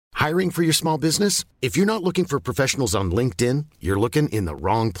Hiring for your small business? If you're not looking for professionals on LinkedIn, you're looking in the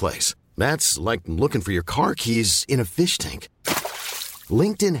wrong place. That's like looking for your car keys in a fish tank.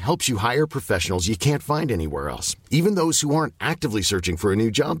 LinkedIn helps you hire professionals you can't find anywhere else, even those who aren't actively searching for a new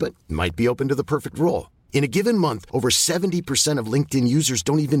job but might be open to the perfect role. In a given month, over 70% of LinkedIn users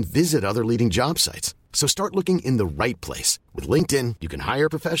don't even visit other leading job sites. So start looking in the right place. With LinkedIn, you can hire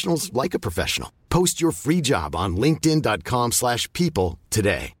professionals like a professional. Post your free job on linkedin.com/people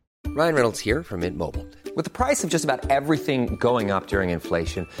today. Ryan Reynolds here from Mint Mobile. With the price of just about everything going up during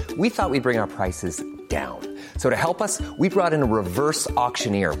inflation, we thought we'd bring our prices down. So to help us, we brought in a reverse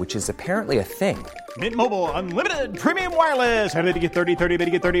auctioneer, which is apparently a thing. Mint Mobile Unlimited Premium Wireless. How to get 30, 30, bit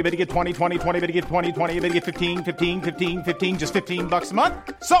to get 30, bit to get 20, 20, 20, bit to get 20, 20, bit to get 15, 15, 15, 15, just $15 a month?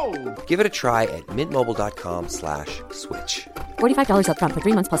 Sold! Give it a try at mintmobile.com/switch. $45 up front for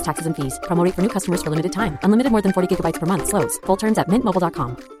 3 months plus taxes and fees. Promo rate for new customers for limited time. Unlimited more than 40 gigabytes per month. Slows full terms at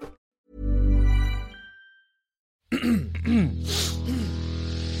mintmobile.com.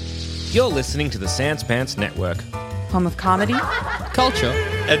 You're listening to the Sans Pants Network. Home of comedy, Culture.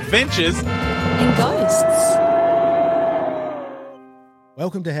 Adventures. and ghosts.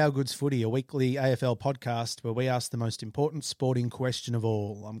 Welcome to How Good's Footy, a weekly AFL podcast where we ask the most important sporting question of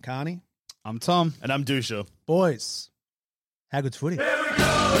all. I'm Carney. I'm Tom. And I'm Dusha. Boys, how good's footy?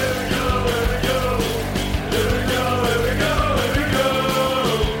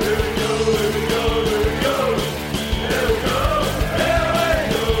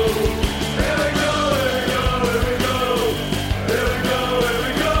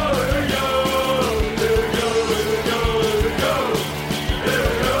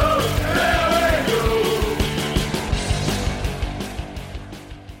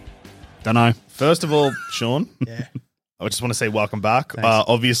 Dunno. First of all, Sean, Yeah. I just want to say welcome back. Thanks.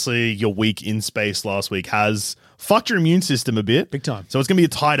 Obviously, your week in space last week has fucked your immune system a bit. Big time. So it's going to be a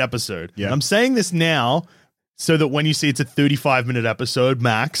tight episode. Yeah. And I'm saying this now so that when you see it's a 35-minute episode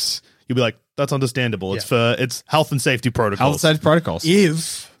max, you'll be like, that's understandable. It's health and safety protocols. Health and safety protocols.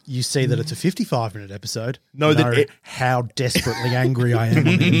 If you see that it's a 55-minute episode, Know that how desperately angry I am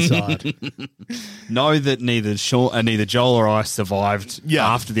on the inside. Know that neither Joel or I survived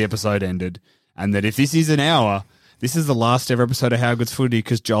after the episode ended, and that if this is an hour, this is the last ever episode of How Good's Footy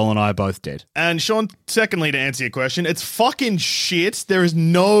because Joel and I are both dead. And Sean, secondly, to answer your question, it's fucking shit. There is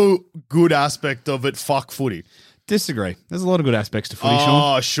no good aspect of it. Fuck footy. Disagree. There's a lot of good aspects to footy,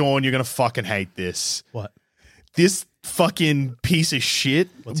 Sean. Oh, Sean, you're going to fucking hate this. What? This fucking piece of shit,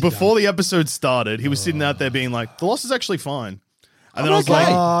 before the episode started, he was sitting out there being like, the loss is actually fine. And then I was like,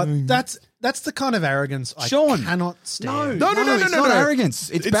 that's the kind of arrogance I Sean. cannot stand. No, It's not arrogance.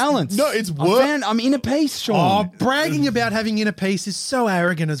 It's balance. No, it's work. I'm inner peace, Oh, Sean. bragging about having inner peace is so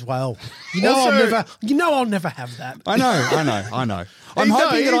arrogant as well. You know, Also- I'll never have that. I know. I'm No,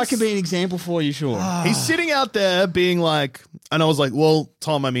 hoping that I it's- can be an example for you, Sean. He's sitting out there being like, and I was like, well,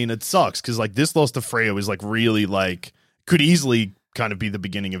 Tom, I mean, it sucks because like this loss to Freo is like really like could easily kind of be the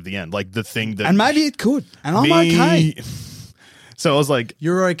beginning of the end, like the thing that And maybe it could. And I'm okay. So I was like,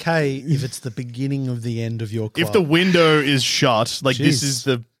 You're okay if it's the beginning of the end of your club. if the window is shut, like this Jeez. is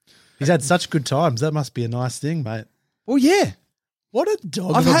the He's had such good times. That must be a nice thing, mate. Well, yeah. What a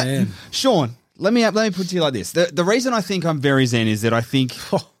dog of a man. Sean, let me put it to you like this. The reason I think I'm very zen is that I think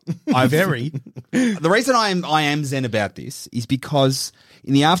the reason I am zen about this is because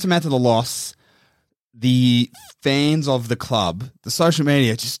in the aftermath of the loss, the fans of the club, the social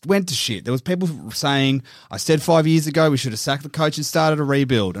media just went to shit. There was people saying, I said 5 years ago we should have sacked the coach and started a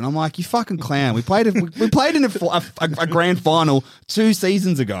rebuild. And I'm like, you fucking clown. We played in a grand final 2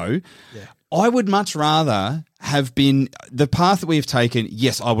 seasons ago. Yeah. I would much rather have been the path that we have taken.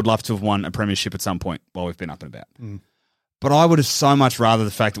 Yes, I would love to have won a premiership at some point while we've been up and about. But I would have so much rather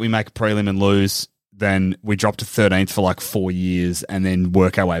the fact that we make a prelim and lose than we drop to 13th for like 4 years and then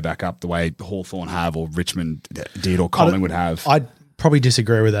work our way back up the way Hawthorn have or Richmond did or Collingwood have. I'd probably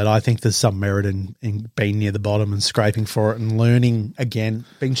disagree with that. I think there's some merit in being near the bottom and scraping for it and learning again,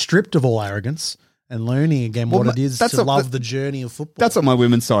 being stripped of all arrogance and learning again what it is to love the journey of football. That's what my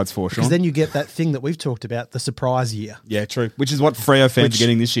women's side's for, Sean. Because then you get that thing that we've talked about, the surprise year. Yeah, true. Which is what Freo fans are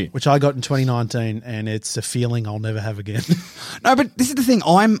getting this year. Which I got in 2019, and it's a feeling I'll never have again. No, but this is the thing.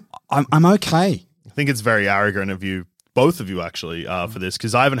 I'm okay. I think it's very arrogant of you, both of you actually, for this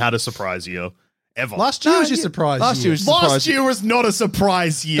because I haven't had a surprise year ever. Last year was your surprise year. Last year was not a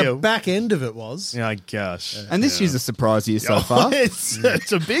surprise year. The back end of it was. Yeah, I guess. And this year's a surprise year so far.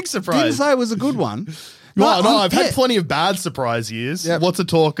 It's a big surprise. Didn't say it was a good one. No, I've had plenty of bad surprise years. Yep. Lots of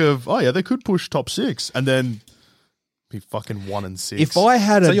talk of, oh yeah, they could push top 6 and then be fucking 1 and 6. If I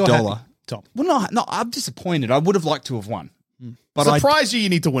had So a you're dollar, happy, Tom. well, no, I'm disappointed. I would have liked to have won. But Surprise you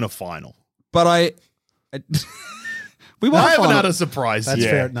need to win a final. But we won I a haven't final. had a surprise That's yet.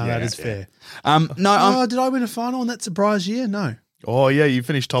 fair. No, that is fair. No, Did I win a final in that surprise year? No. Oh, yeah, you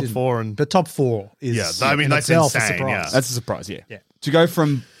finished top 4. And But top 4 is I mean, in that's itself insane, a surprise. yeah. that's a surprise. Yeah. Yeah. To go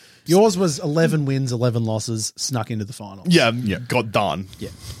from Yours was 11 wins, 11 losses, snuck into the finals. yeah, got done.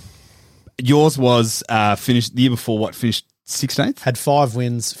 yours was finished the year before. What finished 16th? Had 5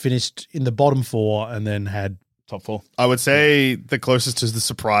 wins, finished in the bottom 4, and then had Top 4. I would say the closest to the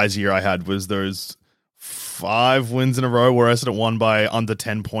surprise year I had was those 5 wins in a row where Essendon won by under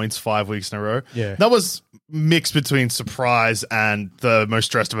 10 points 5 weeks in a row. Yeah. That was mixed between surprise and the most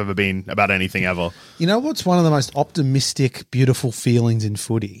stressed I've ever been about anything ever. You know what's one of the most optimistic, beautiful feelings in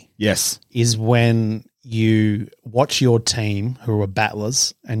footy Yes. is when you watch your team who are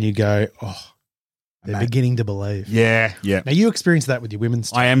battlers and you go, oh, they're beginning to believe. Yeah. Yeah. Now, you experienced that with your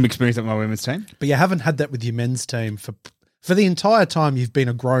women's team, I am experiencing my women's team. but you haven't had that with your men's team for the entire time you've been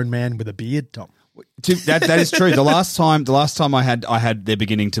a grown man with a beard, Tom. That is true. The last time I had their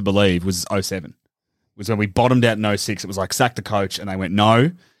beginning to believe was 07. Was when we bottomed out in 06. It was like sack the coach, and they went no.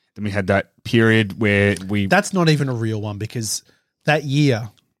 Then we had that period where we That's not even a real one because that year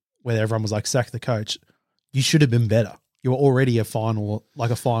where everyone was like, sack the coach, you should have been better. You were already a finals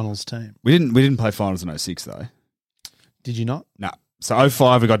team. we didn't play finals in 06 though. Did you not? No. So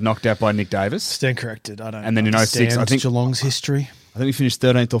 05 we got knocked out by Nick Davis. Stand corrected. I don't. And then in 06, I think- Geelong's history. I think we finished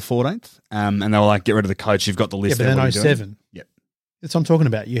 13th or 14th. And they were like, get rid of the coach. You've got the Yeah, list. but there. then What are you doing? 07. Yep. That's what I'm talking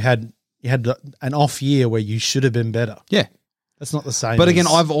about. You had an off year where you should have been better. Yeah. That's not the same. But again,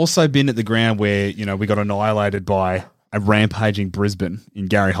 as- I've also been at the ground where, we got annihilated by a rampaging Brisbane in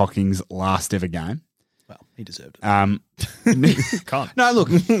Gary Hocking's last ever game. well, he deserved it. Can't. No, look,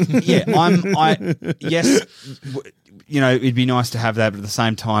 yes, it'd be nice to have that, but at the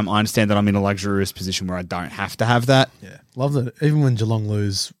same time, I understand that I'm in a luxurious position where I don't have to have that. Yeah, love that. Even when Geelong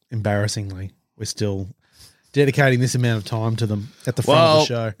lose, embarrassingly, we're still dedicating this amount of time to them at the front of the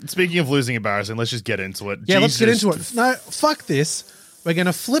show. Speaking of losing embarrassing, let's just get into it. Yeah, let's get Jesus. into it. No, fuck this. We're going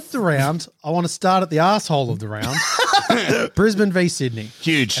to flip the round. I want to start at the asshole of the round. Brisbane v Sydney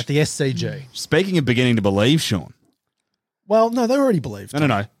Huge. at the SCG. Speaking of beginning to believe, Sean. Well, no, they already believed.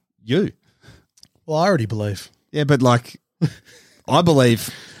 No. You. Well, I already believe. Yeah, but I believe.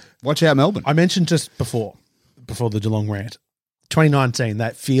 Watch out, Melbourne. I mentioned just before the Geelong rant, 2019,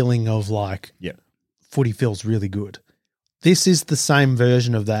 that feeling of Yeah. footy feels really good. This is the same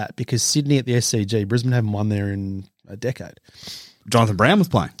version of that because Sydney at the SCG, Brisbane haven't won there in a decade. Jonathan Brown was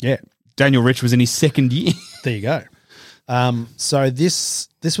playing. Yeah, Daniel Rich was in his second year. there you go. So this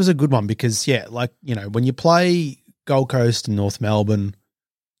was a good one because, when you play Gold Coast and North Melbourne,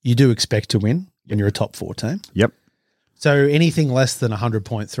 you do expect to win when you're a top 4 team. Yep. So anything less than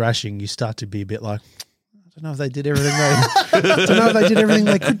 100-point thrashing, you start to be a bit like, I don't know if they did everything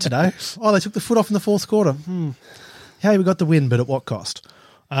they could today. Oh, they took the foot off in the fourth quarter. Hey, we got the win, but at what cost?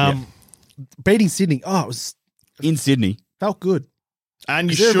 Beating Sydney, it was In Sydney. felt good.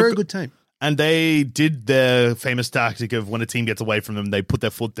 And you They're a shook, very good team. and they did their famous tactic of when a team gets away from them, they put their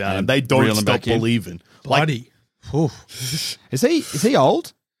foot down and they reel don't them stop back in. believing. Bloody. Is he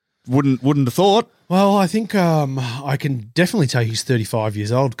old? Wouldn't have thought. Well, I think I can definitely tell he's 35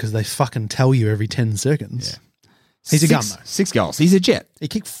 years old because they fucking tell you every 10 seconds. He's a gun, though. 6 goals. He's a jet. He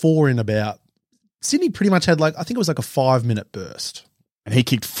kicked 4 in about... Sydney pretty much had I think it was like a 5-minute burst. And he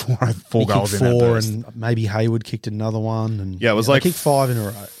kicked four He goals kicked in that 4 burst. and maybe Hayward kicked another one. And Yeah, it was they like kicked 5 in a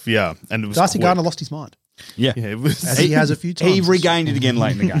row. Yeah, and it was Darcy quick. Gardner lost his mind. Yeah. Yeah, it was. As he has a few times. He regained it again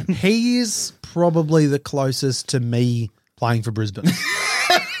late in the game. He is probably the closest to me playing for Brisbane.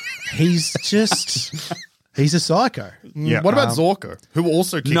 He's a psycho. Yeah. What about Zorko, who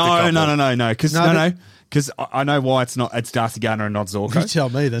also kicked a No. No, but- Because I know why it's Darcy Gardner and not Zorko. You tell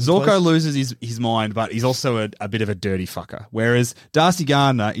me then, Zorko please. loses his mind, but he's also a bit of a dirty fucker. Whereas Darcy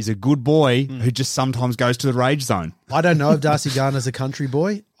Gardner is a good boy who just sometimes goes to the rage zone. I don't know if Darcy Gardner's a country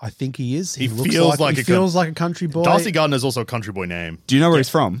boy. I think he is. He looks feels like he a feels like a country boy. Darcy Gardner is also a country boy name. Do you know where he's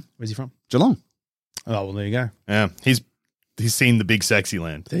from? Where's he from? Geelong. Oh, well, there you go. Yeah, he's seen the big sexy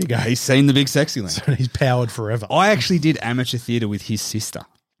land. There you go. He's seen the big sexy land. He's powered forever. I actually did amateur theatre with his sister.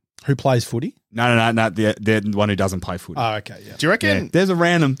 Who plays footy? No. They're the one who doesn't play footy. Oh, okay, yeah. Do you reckon? Yeah, there's a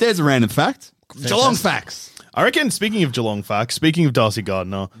random fact. Geelong facts. I reckon, speaking of Geelong facts, speaking of Darcy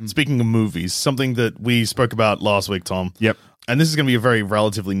Gardner, speaking of movies, something that we spoke about last week, Tom. Yep. And this is going to be a very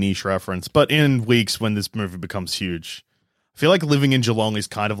relatively niche reference, but in weeks when this movie becomes huge, I feel like living in Geelong is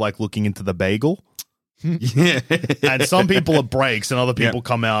kind of like looking into the bagel. Yeah. And some people are breaks and other people Yep.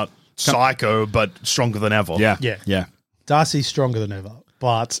 come out psycho, but stronger than ever. Yeah. Darcy's stronger than ever,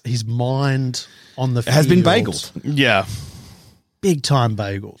 but his mind on the It has been field bageled. Yeah. big time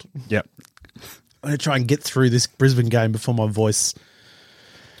bageled. Yep. I'm going to try and get through this Brisbane game before my voice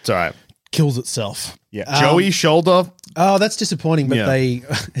It's all right. kills itself. Yeah. Joey shoulder. Oh, that's disappointing, but Yeah.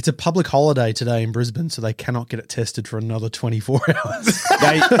 it's a public holiday today in Brisbane, so they cannot get it tested for another 24 hours.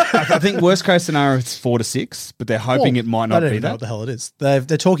 I think worst case scenario it's 4 to 6, but they're hoping it might I not don't be even know that. what the hell it is. They're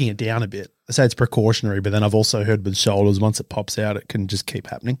talking it down a bit. They say it's precautionary, but then I've also heard with shoulders, once it pops out, it can just keep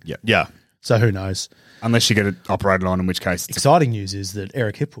happening. Yeah. So who knows? Unless you get it operated on, in which case it's Exciting news is that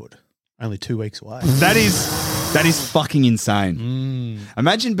Eric Hipwood, only 2 weeks away. That is fucking insane.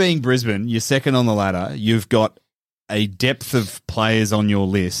 Imagine being Brisbane, you're second on the ladder, you've got a depth of players on your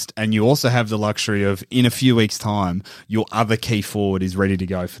list, and you also have the luxury of, in a few weeks' time, your other key forward is ready to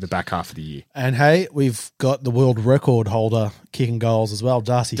go for the back half of the year. And hey, we've got the world record holder kicking goals as well,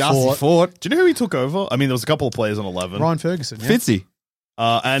 Darcy Fort. Fort. Do you know who he took over? I mean, there was a couple of players on 11. Ryan Ferguson. Yeah? Fitzy.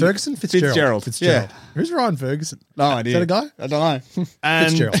 And Ferguson? Fitzgerald. Yeah. Who's Ryan Ferguson? No idea. Is that a guy? I don't know. and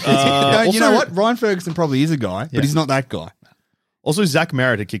Fitzgerald. You know also- what? Ryan Ferguson probably is a guy, but he's not that guy. Also, Zach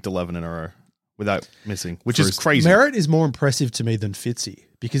Merritt had kicked 11 in a row without missing, which is crazy. Merritt is more impressive to me than Fitzy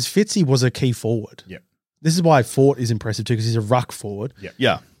because Fitzy was a key forward. Yep. This is why Fort is impressive too because he's a ruck forward.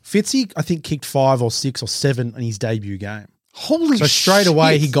 Yeah. Fitzy, I think, kicked 5 or 6 or 7 in his debut game. Holy So straight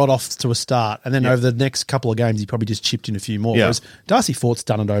away shit. he got off to a start, and then over the next couple of games he probably just chipped in a few more. Yeah. Whereas Darcy Fort's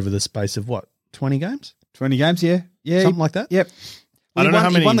done it over the space of what, 20 games? 20 games, yeah. Something like that? Yep. I don't know how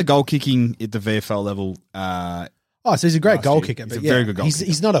He many- won the goal kicking at the VFL level. Oh, so he's a great Last goal year. kicker. He's But a yeah, very good goal kicker.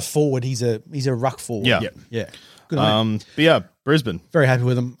 He's not a forward. He's a ruck forward. Yeah. yeah. Good on him. But yeah, Brisbane. Very happy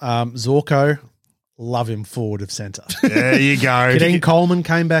with him. Zorko, love him forward of centre. There you go. Kadeen Coleman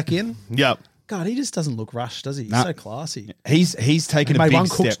came back in. Yeah. God, he just doesn't look rushed, does he? He's No. so classy. He's taken He a made big one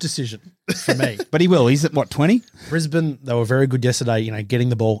Cook's step. decision for me. But he will. He's at, what, 20? Brisbane, they were very good yesterday, getting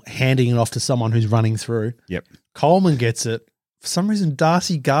the ball, handing it off to someone who's running through. Yep. Coleman gets it. For some reason,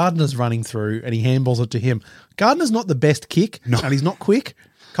 Darcy Gardner's running through and he handballs it to him. Gardner's not the best kick and he's not quick.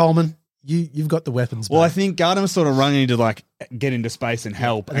 Coleman, you've got the weapons. Well, mate. I think Gardner was sort of running to like get into space and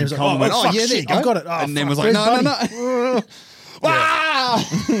help. And he was like, Coleman went, fuck, yeah, there shit, you go. I've got it. Oh, and then fuck, was like, where's no. Wow!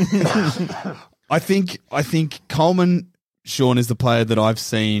 I think Coleman, Sean, is the player that I've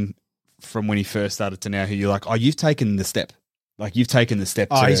seen from when he first started to now who you're like, oh, you've taken the step. Like, you've taken the step.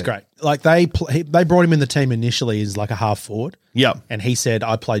 Oh, he's great. Like they brought him in the team initially as like a half forward. Yeah. And he said,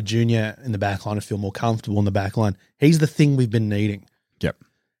 I played junior in the back line. I feel more comfortable in the back line. He's the thing we've been needing. Yep.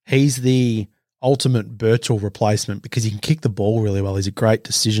 He's the ultimate Birchall replacement because he can kick the ball really well. He's a great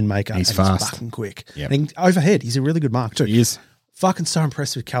decision maker. He's and fast. He's fucking quick. Yep. And overhead, he's a really good mark too. He is. Fucking so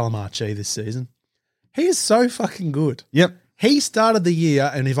impressed with Callum Archie this season. He is so fucking good. Yep. He started the year,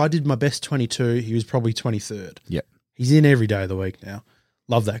 and if I did my best 22, he was probably 23rd. Yep. He's in every day of the week now.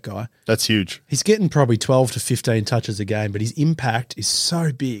 Love that guy. That's huge. He's getting probably 12 to 15 touches a game, but his impact is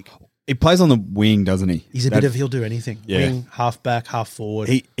so big. He plays on the wing, doesn't he? He's a bit of he'll do anything. Yeah. Wing, half back, half forward.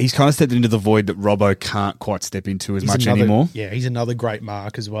 He's kind of stepped into the void that Robbo can't quite step into as He's much another- anymore. Yeah, he's another great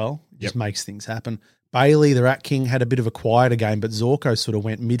mark as well. Just makes things happen. Bailey, the Rat King, had a bit of a quieter game, but Zorko sort of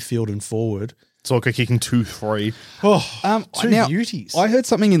went midfield and forward. Zorko kicking 2-3. Oh, two now, beauties. I heard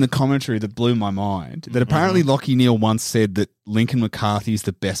something in the commentary that blew my mind. That apparently Lockie Neal once said that Lincoln McCarthy is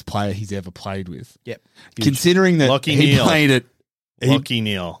the best player he's ever played with. Yep. Considering that Lockie he Neal. played it. Lockie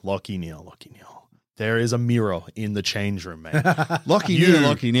Neal. There is a mirror in the change room, mate. Lockie You.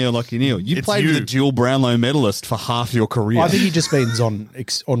 Neal. You It's played you. with a dual Brownlow medalist for half your career. I think he just means on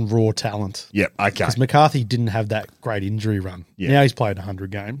raw talent. Yep, okay. Because McCarthy didn't have that great injury run. Yeah. Now he's played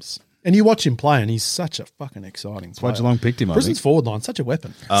 100 games. And you watch him play, and he's such a fucking exciting That's why player. Geelong picked him, I Brisbane's think. forward line, such a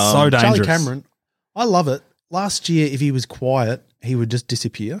weapon. So dangerous. Charlie Cameron, I love it. Last year, if he was quiet, he would just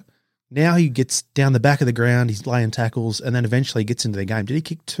disappear. Now he gets down the back of the ground, he's laying tackles, and then eventually gets into the game. Did he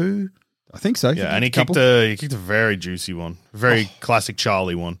kick 2? I think so. Yeah, and he kicked a very juicy one. Very classic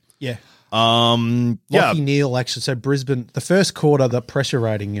Charlie one. Yeah. Yeah. Lockie Neal, actually. So Brisbane, the first quarter, the pressure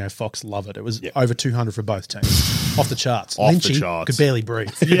rating, Fox love it. It was over 200 for both teams. Off the charts. Off the Lynchy charts. could barely breathe.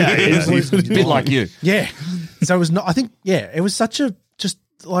 Yeah, He's a bit like you. Yeah. So it was not, I think, it was such a, just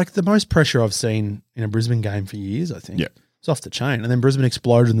like the most pressure I've seen in a Brisbane game for years, I think. Yeah. It's off the chain. And then Brisbane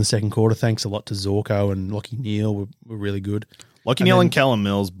exploded in the second quarter. Thanks a lot to Zorko and Lockie Neal were really good. Lockie Neal and Callum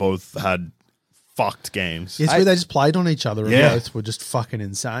Mills both had fucked games. Yes, where they just played on each other and Yeah. both were just fucking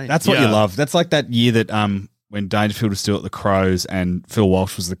insane. That's what Yeah. you love. That's like that year that when Dangerfield was still at the Crows and Phil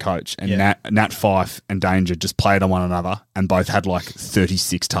Walsh was the coach and Nat Fife and Danger just played on one another and both had like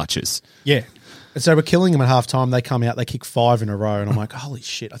 36 touches. Yeah. And so we're killing them at half time. They come out, they kick 5 in a row, and I'm like, holy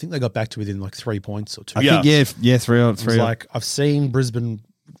shit. I think they got back to within like 3 points or 2. I think, 3 I was like, I've seen Brisbane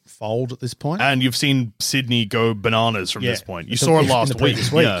fold at this point. And you've seen Sydney go bananas from Yeah. this point. You saw it In last the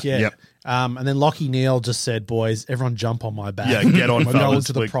previous week. Yeah. Yep. And then Lockie Neal just said, boys, everyone jump on my back. Yeah, get on, We're going fellas.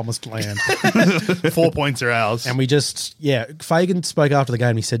 to the Like- promised land. 4 points are ours. And we just, Fagan spoke after the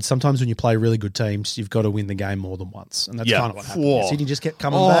game. He said, sometimes when you play really good teams, you've got to win the game more than once. And that's Yeah. kind of what happened. Whoa. Sydney just kept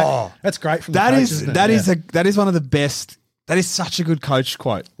coming back. That's great from the That coach, is isn't it? that is Yeah. that is one of the best. That is such a good coach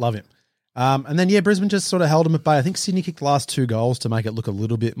quote. Love him. And then, Brisbane just sort of held him at bay. I think Sydney kicked the last 2 goals to make it look a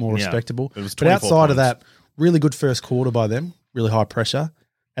little bit more Yeah. respectable. It was But 24 outside of points. that, really good first quarter by them, really high pressure,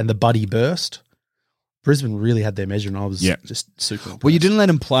 and the Buddy burst. Brisbane really had their measure, and I was just super impressed. Well, you didn't let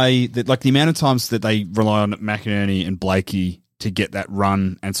him play. That like the amount of times that they rely on McInerney and Blakey to get that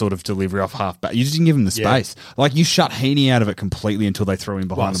run and sort of delivery off half back. You just didn't give him the Yeah. space. Like you shut Heaney out of it completely until they threw him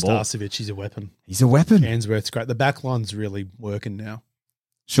behind the ball. Starcevic, he's a weapon. He's a weapon. Answorth's great. The back line's really working now.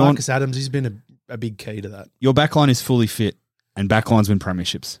 Sean, Marcus Adams, he's been a big key to that. your backline is fully fit, and backlines win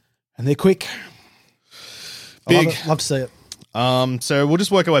premierships. And they're quick. Big. Love to see it. So we'll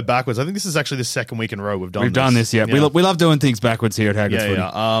just work our way backwards. I think this is actually the second week in a row we've done We've done this, yeah. We love doing things backwards here at Haggard Footy.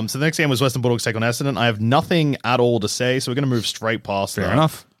 Yeah. So the next game was Western Bulldogs take on Essendon. I have nothing at all to say, so we're going to move straight past Fair that.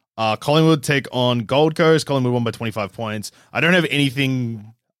 enough. Collingwood take on Gold Coast. Collingwood won by 25 points. I don't have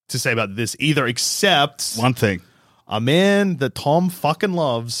anything to say about this either, except One thing. a man that Tom fucking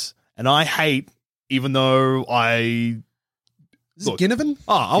loves and I hate, even though I... Is it Ginnivan?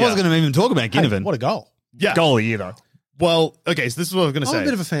 Oh, I wasn't going to even talk about Ginnivan. Hey, what a goal. Yeah. goalie either. Well, okay, so this is what I was going to I'm say. a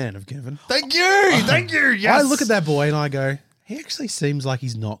bit of a fan of Ginnivan. Thank you. Thank you. Yes. I look at that boy and I go, he actually seems like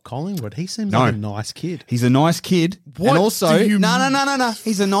he's not Collingwood. He seems No. like a nice kid. He's a nice kid. What and also, do you no.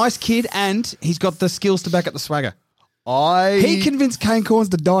 He's a nice kid and he's got the skills to back up the swagger. He convinced Kane Corns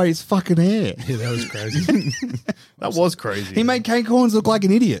to dye his fucking hair. Yeah, that was crazy. That was crazy. He made Kane Corns look like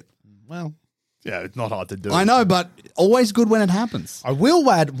an idiot. Well, Yeah, it's not hard to do. I know, but always good when it happens. I will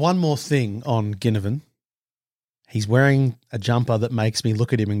add one more thing on Ginnivan. He's wearing a jumper that makes me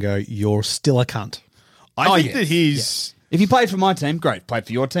look at him and go, you're still a cunt. I think that he's... If he played for my team, great. Played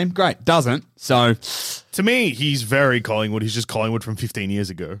for your team, great. Doesn't. So, To me, he's very Collingwood. He's just Collingwood from 15 years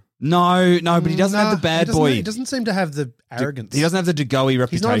ago. no, but he doesn't have the bad boy. He doesn't seem to have the arrogance. He doesn't have the DeGoey He's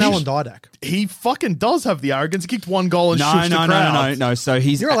reputation. not an Alan Didak. He fucking does have the arrogance. He kicked one goal and shushed the crowd. No. So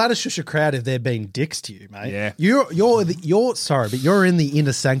he's You're allowed to shush a crowd if they're being dicks to you, mate. Yeah. You're sorry, but you're in the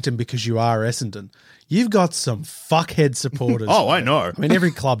inner sanctum because you are Essendon. You've got some fuckhead supporters. Oh, I know. I mean,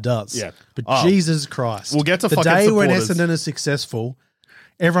 every club does. Yeah. But Oh. Jesus Christ. We'll get to the fucking day when supporters. Essendon is successful,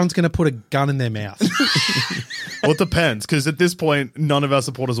 everyone's going to put a gun in their mouth. Well, it depends, because at this point, none of our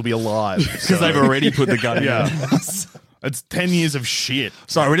supporters will be alive. because they've already put the gun in. Yeah. It's 10 years of shit.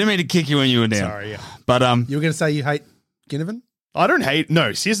 Sorry, we didn't mean to kick you when you were down. Sorry, yeah. But You were going to say you hate Ginnivan? I don't hate...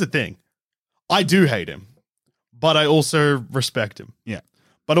 No, here's the thing. I do hate him, but I also respect him. yeah.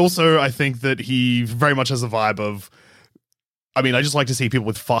 But also, I think that he very much has the vibe of... I mean, I just like to see people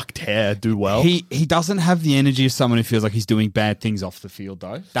with fucked hair do well. He doesn't have the energy of someone who feels like he's doing bad things off the field,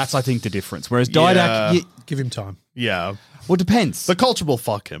 though. That's, I think, the difference. Whereas Didak, Yeah. Give him time. Yeah. well, depends. The culture will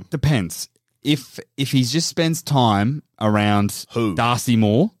fuck him. Depends. If he just spends time around Who? Darcy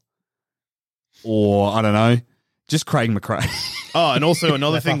Moore, or I don't know, just Craig McRae. Oh, and also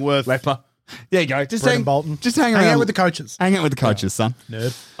another thing worth... Leper. There you go. Just Brendan Bolton. Just hang Hang around out with the coaches. Hang out with the coaches, son.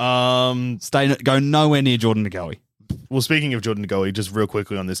 Nerd. Go nowhere near Jordan DeGoey. Well, speaking of Jordan DeGoey, just real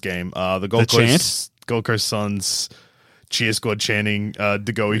quickly on this game, the Gold Coast Suns cheer squad chanting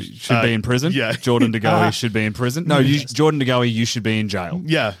DeGoey Should be in prison. Yeah. Jordan DeGoey should be in prison. No, Jordan DeGoey, you should be in jail.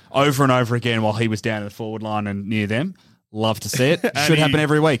 Yeah. Over and over again while he was down in the forward line and near them. Love to see it. And Should happen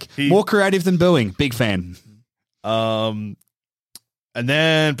every week. More creative than booing. Big fan. And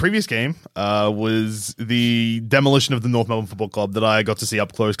then previous game was the demolition of the North Melbourne Football Club that I got to see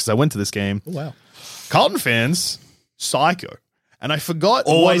up close because I went to this game. Oh, wow. Carlton fans, psycho. And I forgot.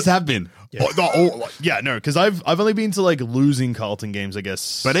 Always have been. No, because I've only been to like losing Carlton games, I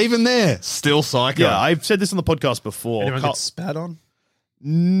guess. But even there, still psycho. yeah, I've said this on the podcast before. Anyone get spat on?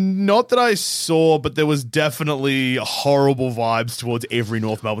 Not that I saw, but there was definitely horrible vibes towards every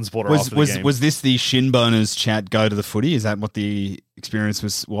North Melbourne supporter after the game. Was this the shin boners chat go to the footy? Is that what the experience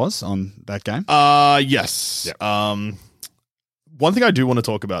was on that game? Yes. One thing I do want to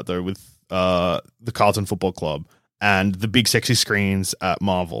talk about though with the Carlton Football Club and the big sexy screens at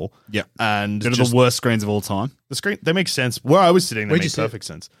Marvel. Yeah. And They're just the worst screens of all time. the screen, they make sense. Where I was sitting, they Where'd you made sit? perfect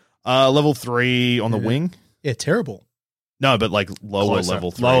sense. Level 3 on the wing. Yeah, terrible. No, but like lower Closer.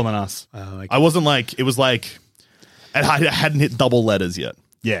 level 3. Lower than us. I wasn't like, it was like, and I hadn't hit double letters yet.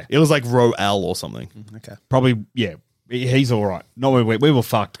 Yeah. It was like row L or something. Okay. Probably, yeah. He's all right. No, we were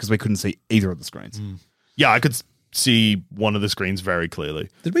fucked because we couldn't see either of the screens. Yeah, I could see one of the screens very clearly.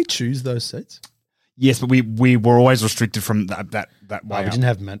 Did we choose those seats? Yes, but we were always restricted from that way. We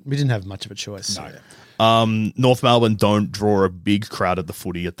didn't have much of a choice. No. North Melbourne don't draw a big crowd at the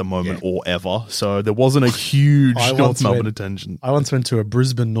footy at the moment or ever, so there wasn't a huge North Melbourne attention. I once went to a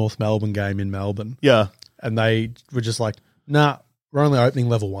Brisbane North Melbourne game in Melbourne. Yeah. And they were just like, nah, we're only opening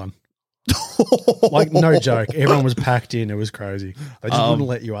level 1. Like, no joke. Everyone was packed in. It was crazy. They just wouldn't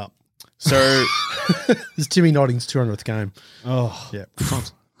let you up. So It's Timmy Notting's 200th game. Oh,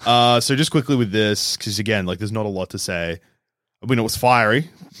 Yeah. so just quickly with this, because again, like there's not a lot to say. I mean, it was fiery.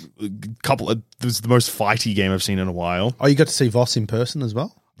 It was the most fighty game I've seen in a while. Oh, you got to see Voss in person as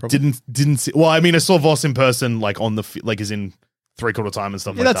well? Probably. Didn't see. Well, I mean, I saw Voss in person, like on the as in 3/4 time and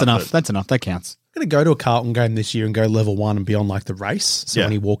stuff. yeah, like that's that. enough. but- That's enough. That counts. I'm going to go to a Carlton game this year and go level 1 and be on like the race. So Yeah.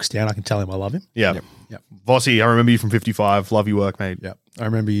 when he walks down, I can tell him I love him. Yeah. Yep. Vossy, I remember you from 55. Love your work, mate. Yep. I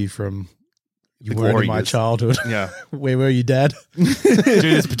remember you from you The weren't glory in my years. childhood. Yeah. Where were you, Dad? Do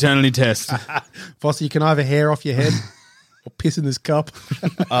this paternity test. Voss, you can either hair off your head or piss in this cup.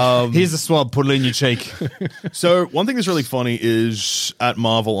 Here's a swab. Put it in your cheek. So one thing that's really funny is at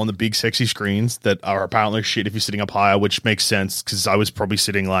Marvel on the big sexy screens that are apparently shit if you're sitting up higher, which makes sense because I was probably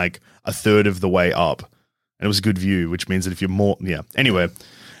sitting like a third of the way up. And it was a good view, which means that if you're more, Anyway,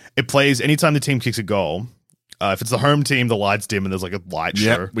 it plays anytime the team kicks a goal. If it's the home team, the lights dim and there's like a light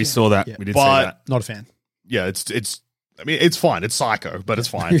show. We saw that. Yeah. We did But- see that. Not a fan. Yeah, I mean, it's fine. It's psycho, but it's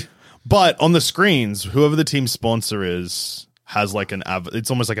fine. But on the screens, whoever the team sponsor is has like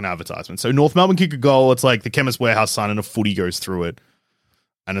it's almost like an advertisement. So North Melbourne kick a goal, it's like the Chemist Warehouse sign and a footy goes through it.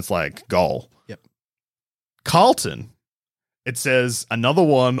 And it's like goal. Yep. Carlton, it says another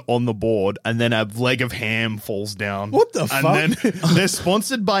one on the board, and then a leg of ham falls down. What the And fuck? then they're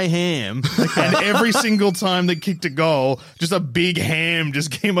sponsored by ham, and every single time they kicked a goal, just a big ham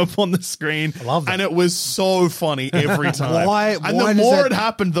just came up on the screen. I love that. And it was so funny every time. Why And the does more that- it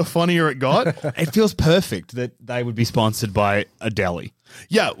happened, the funnier it got. It feels perfect that they would be sponsored by a deli.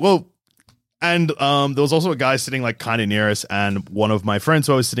 Yeah, well, and there was also a guy sitting like kind of near us, and one of my friends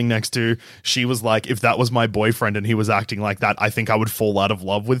who I was sitting next to, she was like, if that was my boyfriend and he was acting like that, I think I would fall out of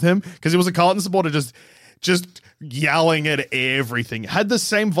love with him, because he was a Carlton supporter just yelling at everything. Had the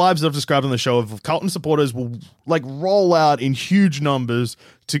same vibes that I've described on the show of Carlton supporters will like roll out in huge numbers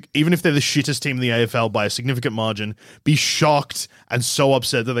to, even if they're the shittest team in the AFL by a significant margin, be shocked and so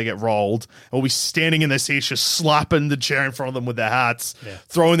upset that they get rolled, and will be standing in their seats just slapping the chair in front of them with their hats,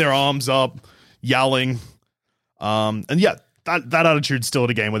 throwing their arms up, yelling. And yeah, that attitude's still at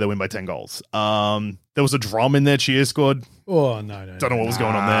a game where they win by 10 goals. There was a drum in their cheer squad. Oh, no. Don't know what was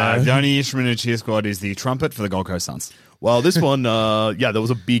going on there. The only instrument in a cheer squad is the trumpet for the Gold Coast Suns. Well, this one, there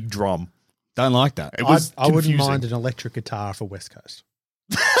was a big drum. Don't like that. It was I wouldn't confusing. mind an electric guitar for West Coast.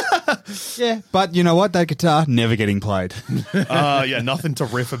 Yeah, but you know what? That guitar never getting played. Nothing to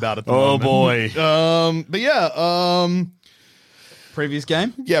riff about at the Oh, moment. boy. But yeah, Previous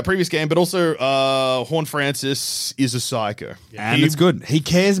game, previous game, but also Horn Francis is a psycho. and it's good. He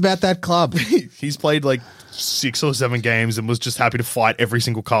cares about that club. He's played like 6 or 7 games and was just happy to fight every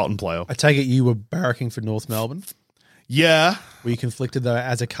single Carlton player. I take it you were barracking for North Melbourne. Yeah. Were you conflicted though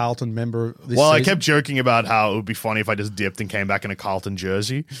as a Carlton member this Well, I season? kept joking about how it would be funny if I just dipped and came back in a Carlton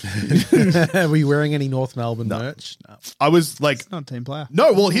jersey. Were you wearing any North Melbourne merch? No. I was like, Not a team player.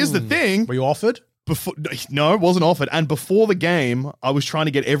 no, well, here's the thing. Were you offered? No, it wasn't offered. And before the game, I was trying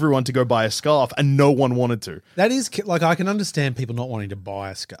to get everyone to go buy a scarf, and no one wanted to. That is like, I can understand people not wanting to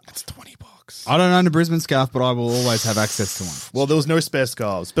buy a scarf. It's $20. I don't own a Brisbane scarf, but I will always have access to one. Well, there was no spare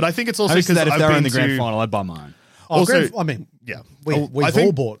scarves, but I think it's also Having said because that, if I've they were in been the grand to- final, I'd buy mine. Also, yeah, I we've think-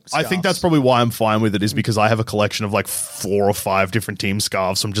 all bought I think scarves. that's probably why I'm fine with it, is because I have a collection of like 4 or 5 different team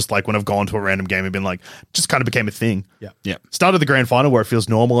scarves from just like when I've gone to a random game and been like, just kind of became a thing. Yeah. Started the grand final where it feels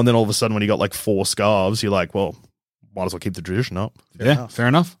normal, and then all of a sudden when you got like 4 scarves, you're like, well, might as well keep the tradition up. Fair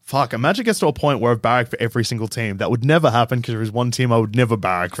enough. Fuck, imagine it gets to a point where I've barracked for every single team. That would never happen because there is one team I would never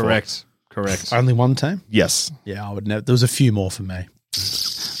barrack for. Correct. Only one team? Yes. Yeah, I would never. There was a few more for me.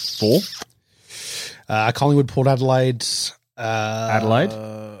 4? Collingwood, Port Adelaide. Adelaide?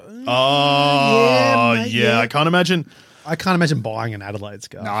 Oh, mate, yeah. yeah. I can't imagine. I can't imagine buying an Adelaide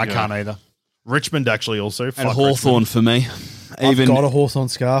scarf. No, I can't either. Richmond actually also. And Fuck Hawthorn for me. I've got a Hawthorn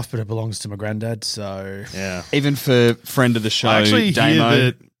scarf, but it belongs to my granddad, so... Richmond. Yeah. Even for friend of the show, I actually hear Damo.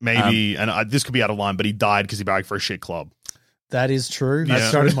 that maybe, this could be out of line, but he died because he barracked for a shit club. That is true. Yeah.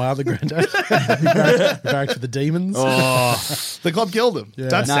 So did my other granddad. he barracked for the Demons. Oh, the club killed him. Yeah.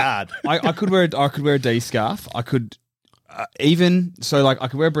 That's Nah, sad. I could wear a D scarf. I could I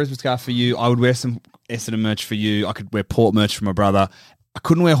could wear a Brisbane scarf for you. I would wear some Essendon merch for you. I could wear Port merch for my brother. I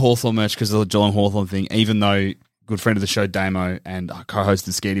couldn't wear Hawthorn merch because of the Geelong Hawthorn thing, even though good friend of the show, Damo, and I co-host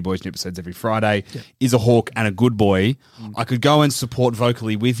the Scaredy Boys episodes every Friday, is a Hawk and a good boy. I could go and support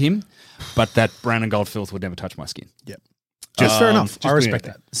vocally with him, but that brown and gold filth would never touch my skin. Yep. Just fair enough. I respect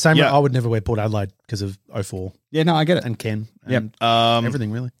that. Same. Yeah. I would never wear Port Adelaide because of 04 Yeah, no, I get it. and Ken. Yep. And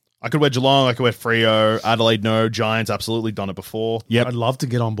everything really. I could wear Geelong. I could wear Freo. Adelaide, no. Giants, absolutely done it before. Yep. I'd love to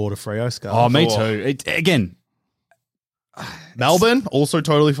get on board a Freo scarf. Oh, me too. Again, Melbourne, also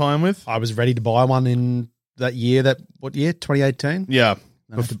totally fine with. I was ready to buy one in that year. What year? 2018. Yeah.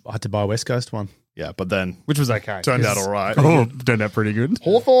 I had to buy a West Coast one. Yeah, but then which was okay. turned out all right. Oh, turned out pretty good.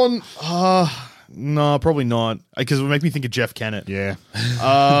 Hawthorn, no, probably not. Because it would make me think of Jeff Kennett. Yeah.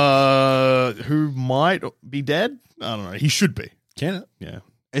 Who might be dead? I don't know. He should be. Kennett. Yeah.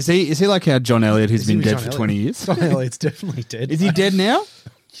 Is he like how John Elliott, who's been dead for 20 years? John Elliott's definitely dead. Is he dead now?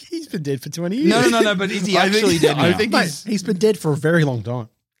 He's been dead for 20 years. No, but is he actually dead now? I think He's been dead for a very long time.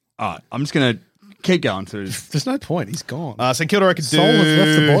 All right, I'm just going to keep going through. There's no point. He's gone. St Kilda I could do. Soul has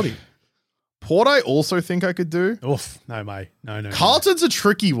left the body. Port I also think I could do. Oof. No, mate. No. Carlton's a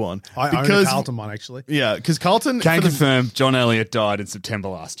tricky one. I own a Carlton one, actually. Yeah, because Carlton... Can confirm John Elliott died in September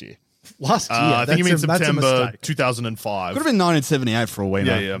last year. Last year. I think you mean that's a September mistake. 2005. Could have been 1978 for all we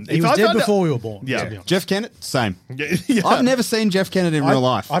know. Yeah. He was dead before we were born. Yeah. to be honest. Jeff Kennett, same. Yeah. I've never seen Jeff Kennett in real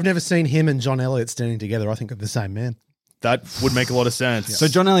life. I've never seen him and John Elliott standing together. I think they're the same man. That would make a lot of sense. So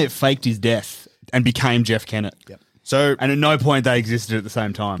John Elliott faked his death and became Jeff Kennett. Yep. So And at no point they existed at the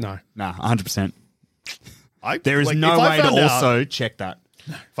same time. No. Nah, 100%. I, There is like, no if I way to found out- also check that.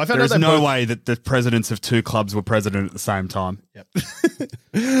 If I found There out is that no both- way that the presidents of two clubs were president at the same time.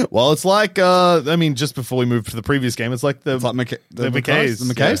 Well, it's like, just before we moved to the previous game, it's like the It's like McKays. The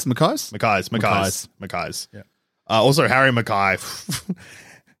McKays? Mackay's. Yeah. Also, Harry Mackay.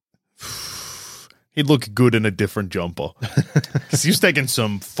 He'd look good in a different jumper. Because he was taking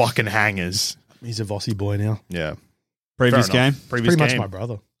some fucking hangers. He's a Vossi boy now. Yeah. Previous Fair enough. game? Previous Pretty game. much my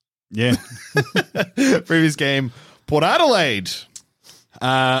brother. Yeah. Previous game. Port Adelaide.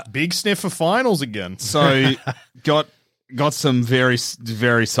 Big sniff for finals again. So got some very,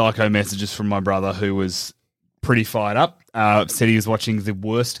 very psycho messages from my brother who was pretty fired up. Said he was watching the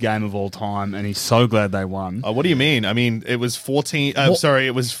worst game of all time and he's so glad they won. What do you mean? I mean, it was 14. It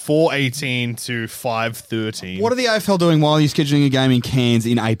was 4:18 to 5:13. What are the AFL doing while you're scheduling a game in Cairns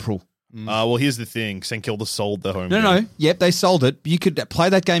in April? Well, here's the thing. St Kilda sold the home game. No. Yep, they sold it. You could play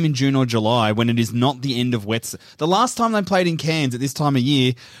that game in June or July when it is not the end of wet. The last time they played in Cairns at this time of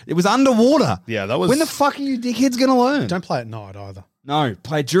year, it was underwater. Yeah, that was... When the fuck are you dickheads going to learn? Don't play at night either. No,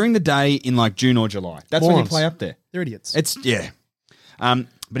 play during the day in like June or July. That's when you Morons. play up there. They're idiots.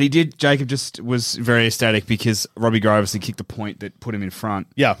 But he did. Jacob just was very ecstatic because Robbie Gray obviously kicked a point that put him in front.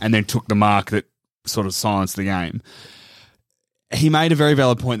 Yeah. And then took the mark that sort of silenced the game. He made a very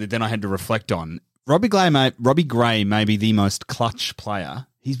valid point that then I had to reflect on. Robbie Gray may be the most clutch player.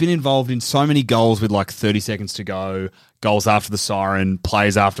 He's been involved in so many goals with like 30 seconds to go, goals after the siren,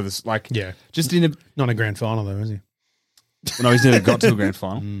 plays after this. Just in a... Not a grand final, though, is he? No, he's never got to a grand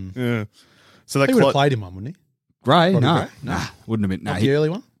final. Yeah. So that He would have played him one, wouldn't he? Gray? Robbie No. Gray? Nah, wouldn't have been. Not the early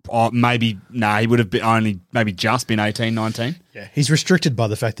one? He would have been maybe just been 18, 19. Yeah. He's restricted by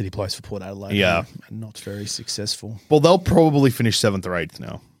the fact that he plays for Port Adelaide. Yeah. And not very successful. Well, they'll probably finish 7th or 8th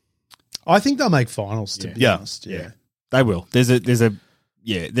now. I think they'll make finals, to be honest. Yeah. They will. They're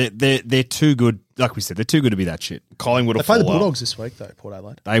too good. Like we said, they're too good to be that shit. Collingwood They will play the fall out. Bulldogs this week, though, Port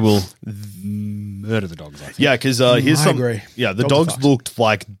Adelaide. They will murder the Dogs, I think. Yeah, because here's I some... agree. Yeah, the Dogs are Dogs fucked. looked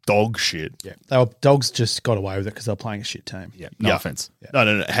like dog shit. Yeah. Dogs just got away with it because they're playing a shit team. Yeah, no offense.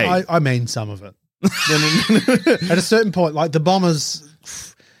 No. Hey, I mean some of it. At a certain point, like the Bombers,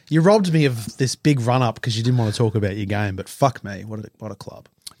 you robbed me of this big run-up because you didn't want to talk about your game, but fuck me, what a club.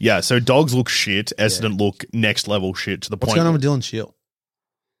 yeah, so Dogs look shit. Essendon look next level shit to the What's point... going on with Dylan Shield?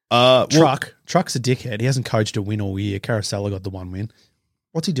 Truck's a dickhead. He hasn't coached a win all year. Carousel got the one win.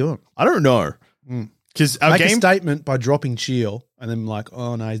 What's he doing? I don't know. Because our Make a game... statement by dropping Shield and then like,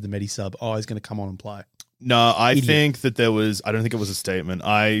 oh no, he's the Medi sub. Oh, he's going to come on and play. No, I Idiot. think that there was... I don't think it was a statement.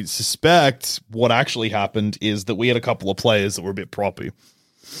 I suspect what actually happened is that we had a couple of players that were a bit proppy.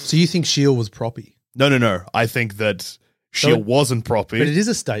 So you think Shield was proppy? No. I think that Shield wasn't proppy. But it is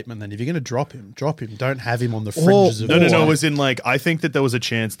a statement then. If you're going to drop him. Don't have him on the fringes of No. play. It was in like, I think that there was a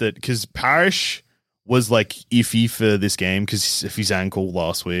chance that... Because Parrish was like iffy for this game because of his ankle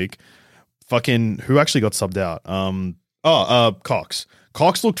last week. Fucking... Who actually got subbed out? Cox.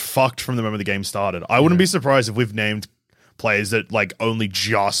 Cox looked fucked from the moment the game started. I wouldn't be surprised if we've named players that like only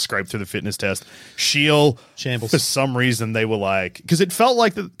just scraped through the fitness test. Shield, Shambles. for some reason they were like, because it felt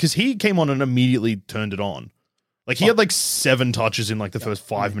like because he came on and immediately turned it on. Like he had like 7 touches in like the first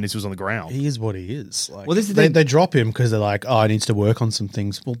 5 minutes he was on the ground. He is what he is. Like, Well, this is they, the- they drop him because they're like, oh, he needs to work on some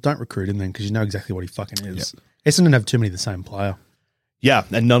things. Well, don't recruit him then because you know exactly what he fucking is. Essendon have too many of the same player. Yeah,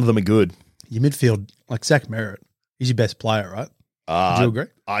 and none of them are good. Your midfield, like Zach Merritt, he's your best player, right? Do you agree?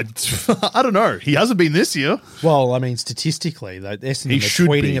 I don't know. He hasn't been this year. Well, I mean, statistically, Essendon He are should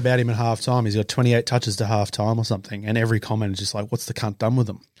tweeting be. about him at half time. He's got 28 touches to half time or something, and every comment is just like, what's the cunt done with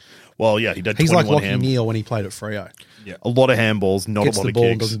him? Well, yeah, he did. He's like 21 Lockie hand- Neal when he played at Freo. A lot of handballs, not Gets a lot the of ball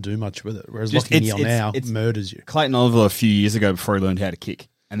and kicks. doesn't do much with it. Whereas Just- Lockie it's- Neal it's- now it's- murders you. Clayton Oliver a few years ago before he learned how to kick,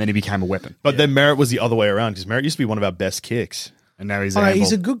 and then he became a weapon. But then Merritt was the other way around because Merritt used to be one of our best kicks. And now he's Oh, a no,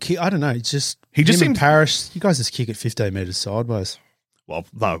 he's handball. a good kick. I don't know. It's just He just him and seems- Parrish. You guys just kick it 15 metres sideways. Well,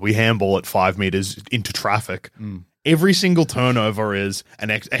 no, we handball at 5 meters into traffic. Mm. Every single turnover is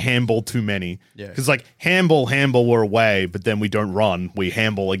a handball too many. Yeah. Because like handball, we're away, but then we don't run. We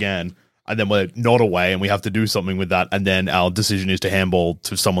handball again, and then we're not away, and we have to do something with that. And then our decision is to handball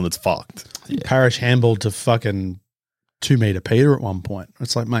to someone that's fucked. Parrish handballed to fucking 2 metre Peter at one point.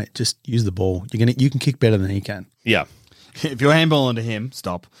 It's like, mate, just use the ball. You can kick better than he can. Yeah. If you're handballing to him,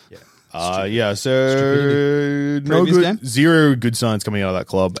 stop. Yeah, so no Previous good, game? 0 good signs coming out of that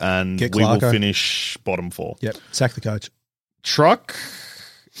club, and Get we will Clarko. finish bottom 4. Yep. Sack the coach. Truck,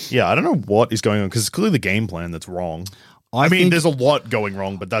 yeah, I don't know what is going on because it's clearly the game plan that's wrong. I mean, think- there's a lot going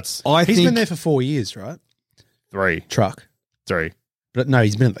wrong, but that's I He's think been there for 4 years, right? 3. Truck. 3. But no,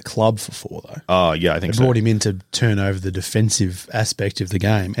 he's been at the club for 4, though. Oh, yeah, I They think so. brought him in to turn over the defensive aspect of the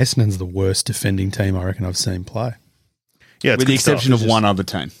game. Essendon's the worst defending team I reckon I've seen play. Yeah, it's with the good stuff. exception of It's one other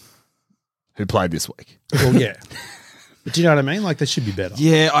team who played this week. Well, yeah. But do you know what I mean? Like, they should be better.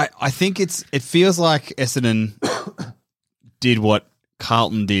 Yeah, I think it feels like Essendon did what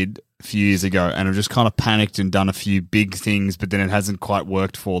Carlton did a few years ago and have just kind of panicked and done a few big things, but then it hasn't quite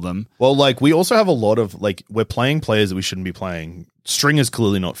worked for them. Well, like, we also have a lot of, like, we're playing players that we shouldn't be playing. Stringer's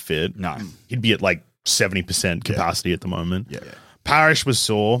clearly not fit. No. He'd be at, like, 70% capacity at the moment. Yeah. Parrish was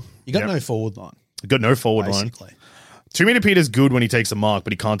sore. You got no forward line, Got no forward line. basically. 2 meter Peter's good when he takes a mark,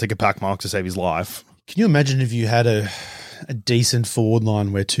 but he can't take a pack mark to save his life. Can you imagine if you had a decent forward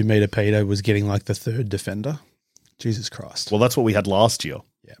line where 2 metre Peter was getting like the third defender? Jesus Christ. Well, that's what we had last year.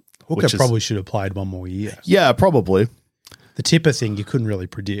 Yeah. Hooker which is- probably should have played one more year. Yeah, probably. The Tipper thing you couldn't really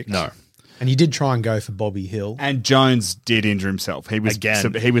predict. No. And you did try and go for Bobby Hill. And Jones did injure himself. He was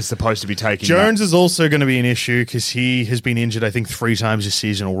Again. he was supposed to be taking Jones that. is also going to be an issue because he has been injured, I think, 3 times this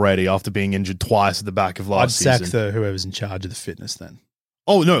season already after being injured twice at the back of I'd last sack season. whoever's in charge of the fitness then.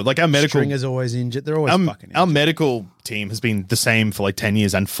 Oh, no, like our medical... Stringer's always injured. They're always fucking injured. Our medical team has been the same for like 10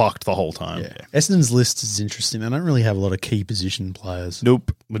 years and fucked the whole time. Yeah. Essendon's list is interesting. They don't really have a lot of key position players.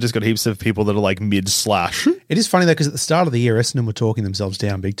 Nope. We've just got heaps of people that are like mid-slash. It is funny though, because at the start of the year, Essendon were talking themselves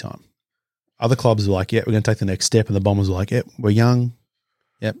down big time. Other clubs were like, yeah, we're going to take the next step. And the Bombers were like, yep, we're young.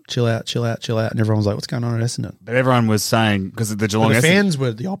 Yep, chill out, chill out, chill out. And everyone was like, what's going on at Essendon? But everyone was saying, because of the But Geelong the Essendon- fans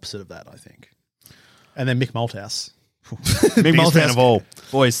were the opposite of that, I think. And then Mick Malthouse. Mick Biggest fan Malthouse- of all.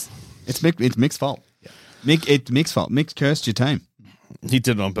 Boys, it's Mick's fault. It's Mick's fault. Mick cursed your team. He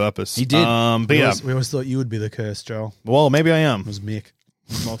did it on purpose. He did. But We yeah, always thought you would be the curse, Joel. well, maybe I am. It was Mick.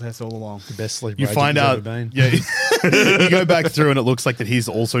 Malthouse all along. The best sleeper You agent find there's out, ever been. yeah. You go back through and it looks like that he's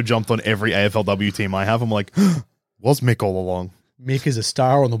also jumped on every AFLW team I have. I'm like, was Mick all along? Mick is a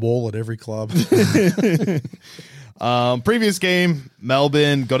star on the wall at every club. Previous game,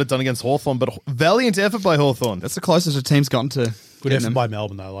 Melbourne got it done against Hawthorn, but valiant effort by Hawthorn. That's the closest a team's gotten to. Good getting effort them. by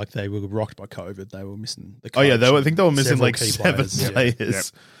Melbourne, though. Like, they were rocked by COVID. They were missing the Oh yeah, coach I think they were and missing several like key 7 players. Yeah.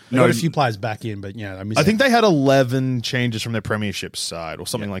 players. They got a few players back in, but yeah, they missed I think they had 11 changes from their premiership side or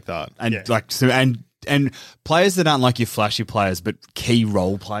something like that. And and players that aren't like your flashy players, but key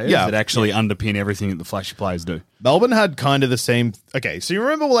role players Yeah. that actually underpin everything that the flashy players do. Melbourne had kind of the same. Okay, so you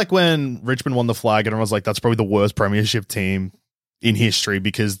remember like when Richmond won the flag and I was like, that's probably the worst premiership team in history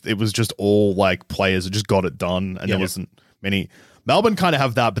because it was just all like players that just got it done and there wasn't many. Melbourne kind of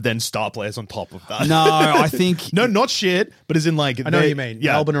have that, but then star players on top of that. No, I think No, not shit, but as in like I know what you mean.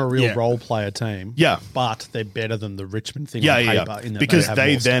 Yeah, Melbourne are a real Yeah. role player team. Yeah. But they're better than the Richmond thing yeah, on yeah, paper. yeah. In that Because have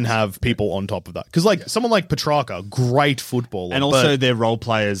they more then stuff. have people on top of that. Because like someone like Petrarca, great footballer, and also but- their role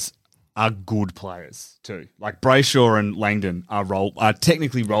players are good players too. Like Brayshaw and Langdon are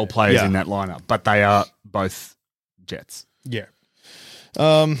technically role players Yeah. in that lineup, but they are both Jets. Yeah.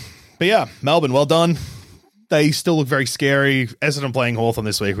 But yeah, Melbourne, well done. They still look very scary. Essendon playing Hawthorn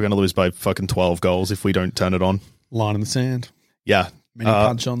this week. We're going to lose by fucking 12 goals if we don't turn it on. Line in the sand. Yeah. Many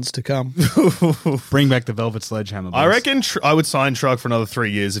punch-ons to come. Bring back the Velvet Sledgehammer. I boys. reckon I would sign Truck for another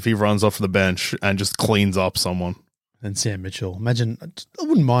 3 years if he runs off the bench and just cleans up someone. than Sam Mitchell. Imagine, I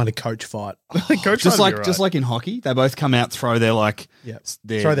wouldn't mind a coach fight. Coach Just might be like right. in hockey, they both come out, throw their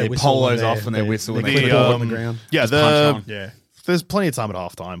Throw their whistle polos and off and their whistle. They and put they the ball on the ground. Yeah, Just punch on. yeah. There's plenty of time at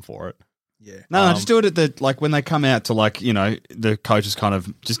halftime for it. Yeah. No, just do it at the like when they come out to the coaches kind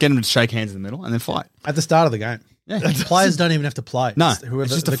of just get them to shake hands in the middle and then fight. At the start of the game. Yeah. Players don't even have to play. No, Whoever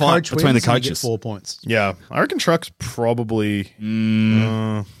it's just a the fight coach between wins, the and you get coaches. 4 points. Yeah, I reckon Truck's probably.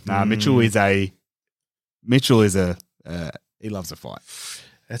 Nah, Mitchell is a he loves a fight.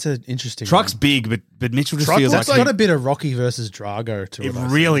 That's an interesting Truck's one. big, but Mitchell just Truck feels That's like got a bit of Rocky versus Drago to it. it I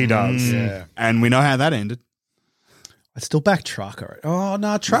think. really does. Yeah. And we know how that ended. I'd still back Truck. All right. Oh,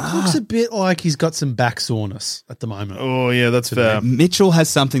 no, Truck looks a bit like he's got some back soreness at the moment. Oh yeah, that's fair. Mitchell has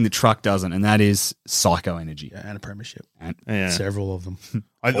something that Truck doesn't, and that is psycho energy. Yeah, and a premiership. Yeah. Several of them.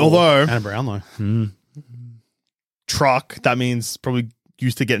 Although Anna Brownlow. Truck, that means probably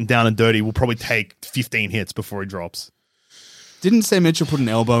used to getting down and dirty. Will probably take 15 hits before he drops. Didn't Sam Mitchell put an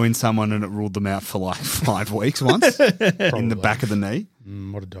elbow in someone and it ruled them out for like 5 weeks once in the back of the knee?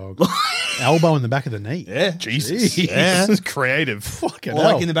 What a dog. Elbow in the back of the knee. Yeah. Jesus, Yeah. this is creative. Fucking Or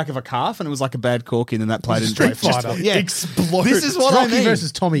hell. like in the back of a calf, and it was like a bad cork in, and that play didn't Street play. Fighter. Yeah. Explode. This is what Rocky I mean.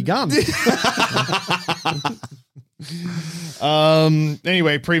 versus Tommy Gunn.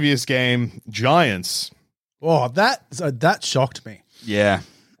 Anyway, previous game, Giants. Oh, that shocked me. Yeah.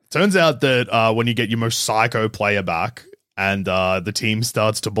 Turns out that when you get your most psycho player back and the team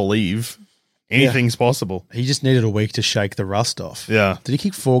starts to believe anything's possible. He just needed a week to shake the rust off. Yeah. Did he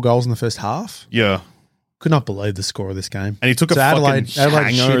kick 4 goals in the first half? Yeah. Could not believe the score of this game. And he took a fucking hanger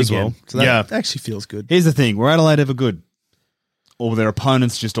shit as again. well. So that Yeah. actually feels good. Here's the thing: were Adelaide ever good, or were their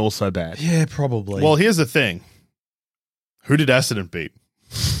opponents just also bad? Yeah, probably. Well, here's the thing. Who did Essendon beat?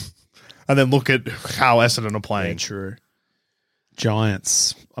 And then look at how Essendon are yeah, playing. true.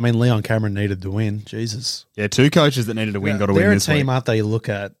 Giants. I mean, Leon Cameron needed to win. Jesus. Yeah, 2 coaches that needed to win got to win They're this a team, week. aren't they, you look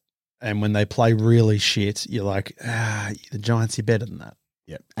at, and when they play really shit, you're like, the Giants, you're better than that.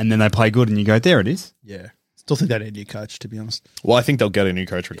 Yeah, and then they play good, and you go, there it is. Yeah. Still think they need a new coach, to be honest. Well, I think they'll get a new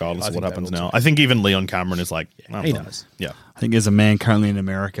coach regardless I of what think they happens will now. too. I think even Leon Cameron is like, He knows. Yeah. I think there's a man currently in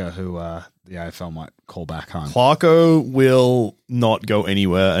America who the AFL might call back home. Clarko will not go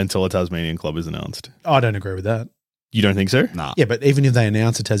anywhere until a Tasmanian club is announced. I don't agree with that. You don't think so? Nah. Yeah, but even if they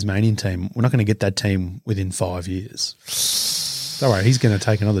announce a Tasmanian team, we're not going to get that team within 5 years. Don't worry, he's going to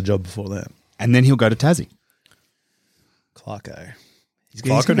take another job before that. And then he'll go to Tassie. Clarko. He's Clarko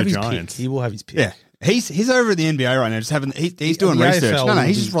gonna to have his Giants. pick. He will have his pick. Yeah. He's over at the NBA right now, just having he's doing the research. AFL No, will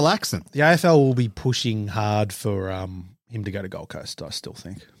he's be- just relaxing. The AFL will be pushing hard for him to go to Gold Coast, I still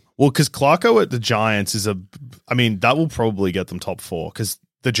think. Well, because Clarko at the Giants is that will probably get them top 4 because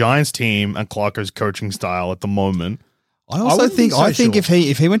the Giants team and Clarko's coaching style at the moment. I also wouldn't be think so if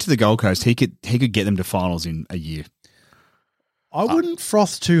sure. he went to the Gold Coast, he could get them to finals in a year. I wouldn't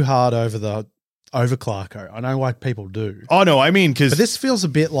froth too hard over Clarko. I know why people do. Oh, no, I mean, because But this feels a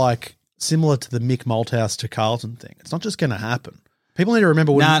bit like similar to the Mick Malthouse to Carlton thing. It's not just going to happen. People need to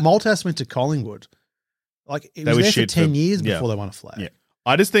remember when Malthouse went to Collingwood, like it They was were there for shit 10 for- years yeah. before they won a flag. Yeah.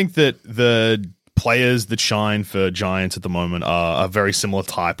 I just think that the players that shine for Giants at the moment are a very similar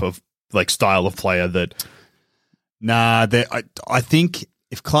type of like style of player that Nah, I think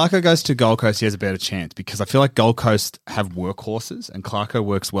if Clarko goes to Gold Coast, he has a better chance because I feel like Gold Coast have workhorses and Clarko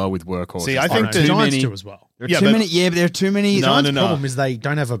works well with workhorses. See, I think The too Giants many- do as well. There are Yeah, too but- many. Yeah, but there are too many. No, Giants' no. problem is they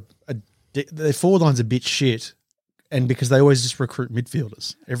don't have their forward line's a bit shit, and because they always just recruit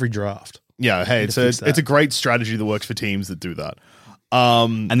midfielders every draft. yeah, hey, to fix that. it's a great strategy that works for teams that do that.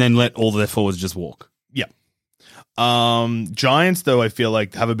 and then let all their forwards just walk. Yeah. Giants, though, I feel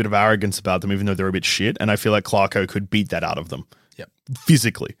like have a bit of arrogance about them, even though they're a bit shit. And I feel like Clarko could beat that out of them. Yep.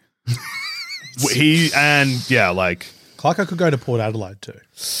 Physically. Clarko could go to Port Adelaide too.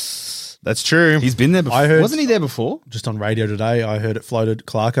 That's true. He's been there before. I heard- Wasn't he there before? Just on radio today, I heard it floated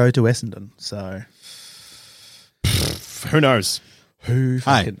Clarko to Essendon. So Who knows? who Hey,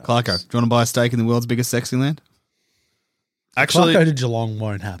 fucking knows? Clarko, do you want to buy a stake in the world's biggest sexy land? Actually, Clarko to Geelong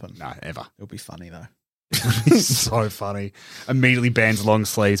won't happen. No, ever. It'll be funny though. So funny. Immediately bans long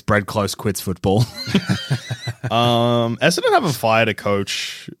sleeves. Brad Close quits football. Essendon haven't fired a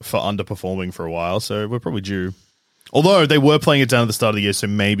coach for underperforming for a while, so we're probably due. Although they were playing it down at the start of the year, so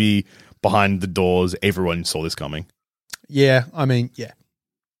maybe behind the doors, everyone saw this coming. Yeah, I mean, yeah.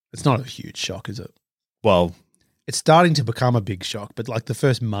 It's not a huge shock, is it? Well, It's starting to become a big shock, but like the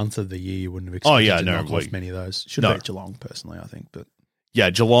first month of the year, you wouldn't have expected to knock off like- many of those. Should no. have beat Geelong, personally, I think. But yeah,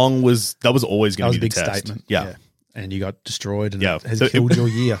 Geelong was always that going was to a be big the test. statement. Yeah. And you got destroyed and Yeah. it has So killed your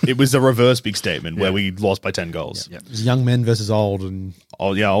year. It was a reverse big statement where Yeah. we lost by 10 goals. It was young men versus old. And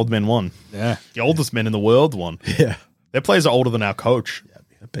Oh, yeah, old men won. yeah. The oldest men in the world won. yeah, Their players are older than our coach.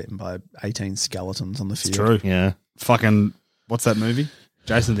 Beaten by 18 skeletons on the field. True. Yeah. Fucking, what's that movie?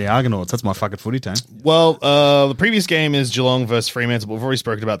 Jason the Argonauts. That's my fucking footy team. Well, the previous game is Geelong versus Fremantle. But we've already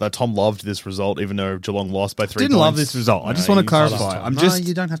spoken about that. Tom loved this result, even though Geelong lost by 3 Didn't points. love this result. I just want to clarify.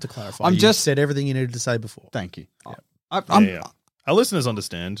 You don't have to clarify. I'm You just said everything you needed to say before. Thank you. Our listeners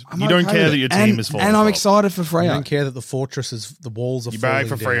understand. I'm You don't okay care with that it. your team is falling And I'm apart. excited for I Freo. don't care that the fortress is, the walls are You falling bag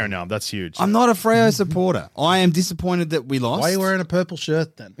for Freo down. now. That's huge. I'm not a Freo supporter. I am disappointed that we lost. Why are you wearing a purple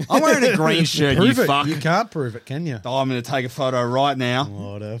shirt then? I'm wearing a green shirt, you Prove it. fuck. You can't prove it, can you? Oh, I'm going to take a photo right now.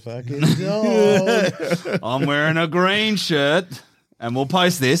 What a fucking dog. I'm wearing a green shirt, and we'll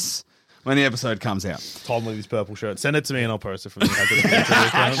post this when the episode comes out. Tom with his purple shirt. Send it to me and I'll post it from the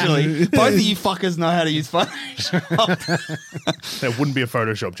Actually, both of you fuckers know how to use Photoshop. There wouldn't be a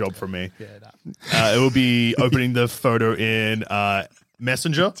Photoshop job from me. It would be opening the photo in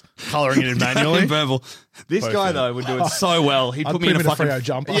Messenger, coloring it in manually. Verbal. This Both guy, of them. though, would do it so well. He'd I'd put me in a him fucking Freo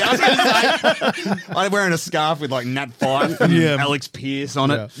jumper. Yeah, I was gonna say, I'm wearing a scarf with like Nat Five and Yeah. Alex Pierce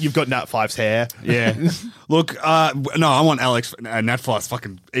on it. You've got Nat 5's hair. Yeah. Look, no, I want Alex Nat Five's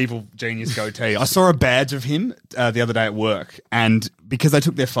fucking evil genius goatee. I saw a badge of him the other day at work, and because they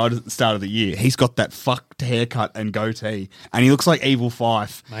took their photos at the start of the year, he's got that fucked haircut and goatee, and he looks like Evil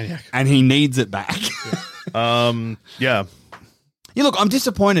Fife. Maniac. And he needs it back. Yeah. Yeah, look, I'm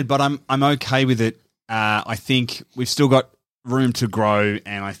disappointed, but I'm okay with it. I think we've still got room to grow,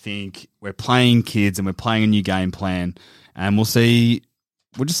 and I think we're playing kids and we're playing a new game plan, and we'll see.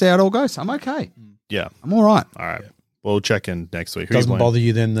 We'll just see how it all goes. I'm okay. Yeah. I'm all right. All right. We'll check in next week. Who are you Doesn't playing? bother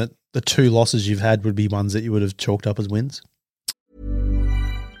you then that the 2 losses you've had would be ones that you would have chalked up as wins?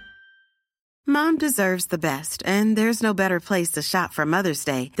 Mom deserves the best, and there's no better place to shop for Mother's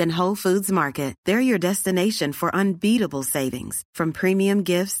Day than Whole Foods Market. They're your destination for unbeatable savings, from premium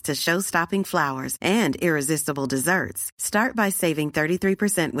gifts to show-stopping flowers and irresistible desserts. Start by saving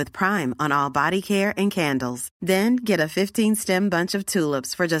 33% with Prime on all body care and candles. Then get a 15-stem bunch of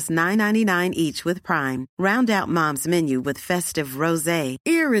tulips for just $9.99 each with Prime. Round out Mom's menu with festive rosé,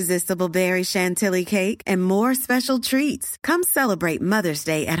 irresistible berry chantilly cake, and more special treats. Come celebrate Mother's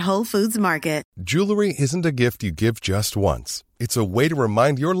Day at Whole Foods Market. Jewelry isn't a gift you give just once. It's a way to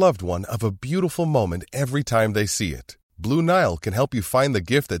remind your loved one of a beautiful moment every time they see it. Blue Nile can help you find the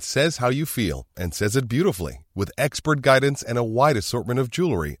gift that says how you feel and says it beautifully, with expert guidance and a wide assortment of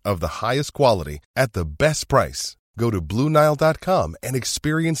jewelry of the highest quality at the best price. Go to BlueNile.com and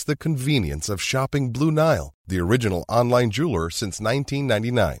experience the convenience of shopping Blue Nile, the original online jeweler since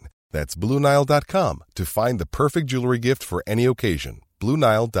 1999. That's BlueNile.com to find the perfect jewelry gift for any occasion.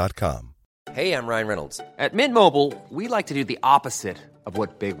 BlueNile.com. Hey, I'm Ryan Reynolds. At Mint Mobile, we like to do the opposite of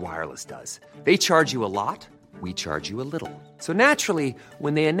what Big Wireless does. They charge you a lot, we charge you a little. So naturally,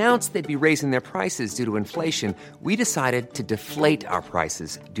 when they announced they'd be raising their prices due to inflation, we decided to deflate our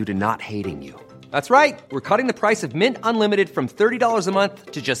prices due to not hating you. That's right. We're cutting the price of Mint Unlimited from $30 a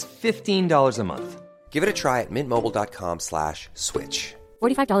month to just $15 a month. Give it a try at mintmobile.com/switch.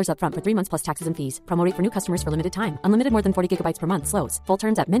 $45 up front for 3 months plus taxes and fees. Promo rate for new customers for limited time. Unlimited more than 40 gigabytes per month. Slows full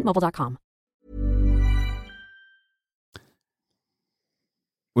terms at mintmobile.com.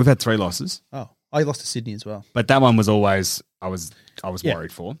 We've had 3 losses, Oh, I lost to Sydney as well. but that one was always I was Yeah.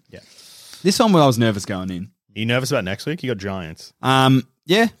 worried for. Yeah. This one I was nervous going in. Are you nervous about next week? You got Giants.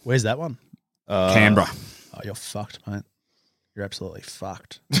 Yeah, Where's that one? Canberra. Oh, you're fucked, mate. You're absolutely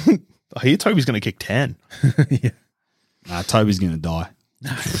fucked. I hear Toby's going to kick 10. Toby's going to die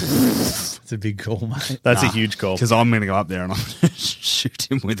It's a big call, mate. That's a huge call. because I'm going to go up there and I'm going to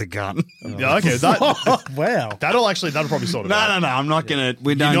shoot him with a gun. Yeah, okay. Wow. That'll probably sort it out. No. I'm not going to.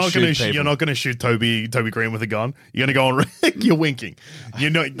 We You're don't not shoot going people. to. You're not going to shoot Toby Green with a gun. You're going to go on. You're winking.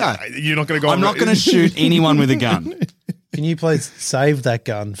 You're not going to go. I'm not going to shoot anyone with a gun. Can you please save that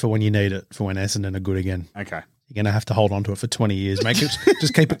gun for when you need it, for when Essendon are good again? Okay. You're going to have to hold on to it for 20 years. Make it,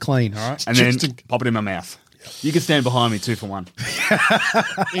 just keep it clean, all right? And then pop it in my mouth. You can stand behind me 2 for 1.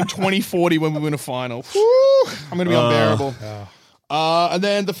 In 2040 when we win a final. Whew, I'm going to be unbearable. And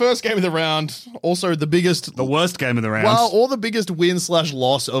then the first game of the round, also the biggest, The worst game of the round. well, or the biggest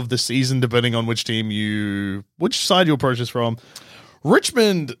win/loss of the season, depending on which side you approach this from.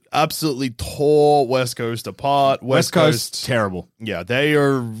 Richmond absolutely tore West Coast apart. West Coast, terrible. Yeah, they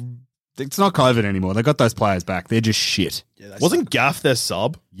are. It's not COVID anymore. They got those players back. They're just shit. Wasn't Gaff their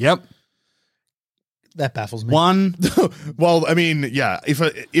sub? Yep. That baffles me. One. Well, I mean, yeah.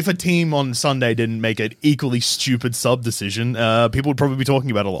 If a team on Sunday didn't make an equally stupid sub decision, people would probably be talking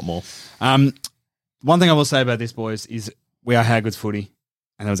about it a lot more. One thing I will say about this, boys, is we are Hagrid's footy,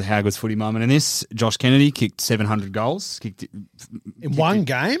 And there was a How Good's Footy moment. And this, Josh Kennedy kicked 700 goals. In one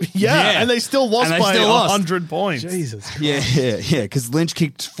game? Yeah, and they still lost And they by still lost. 100 points. Jesus Christ. Yeah, because Lynch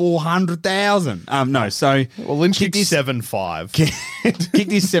kicked 400,000. So Well, Lynch kicked his 7-5.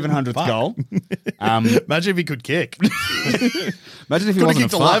 kicked his 700th goal. Imagine if he could kick. Imagine if he Could have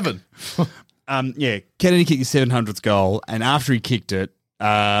wasn't kicked a fuck. 11. Kennedy kicked his 700th goal, and after he kicked it,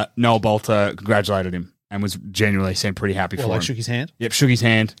 Noel Bolter congratulated him and was genuinely seemed pretty happy for him. Shook his hand? Yep, shook his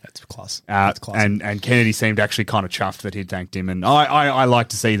hand. That's class. That's class. And Kennedy seemed actually kind of chuffed that he'd thanked him, and I like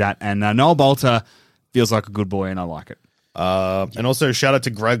to see that. And Noel Bolter feels like a good boy, and I like it. And also shout out to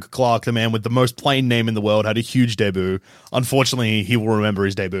Greg Clark, the man with the most plain name in the world, had a huge debut. Unfortunately, he will remember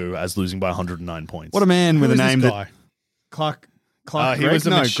his debut as losing by 109 points. What a man with a Who is name this that guy? Clark. He Greg? was a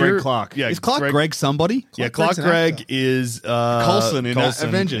No, mature- Greg Clark. Yeah, is Clark Greg somebody? Clark Greg's an Gregg actor. is Coulson in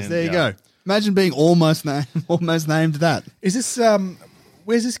Avengers. There you go. Imagine being almost named that. Is this,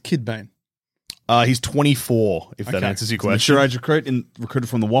 where's this kid been? He's 24, if that Okay. answers your Mature question. age recruited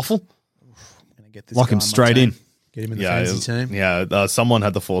from the Waffle. Gonna get this Lock guy him on my straight team. in. Get him in the Yeah, fantasy team. yeah. Someone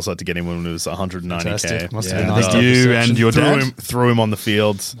had the foresight to get him when it was 190k. Fantastic. Must have Yeah, been nice and, to have you reception. and your dad. threw him on the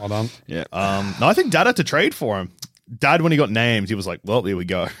field. Well done. Yeah. No, I think Dad had to trade for him. Dad, when he got named, he was like, "Well, here we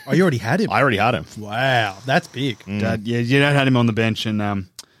go." Oh, you already had him? I already had him. Wow, that's big. Dad, yeah, your dad had him on the bench and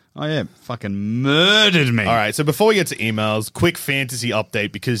fucking murdered me. All right, so before we get to emails, quick fantasy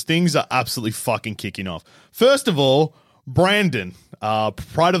update because things are absolutely fucking kicking off. First of all, Brandon,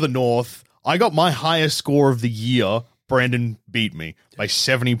 Pride of the North, I got my highest score of the year. Brandon beat me by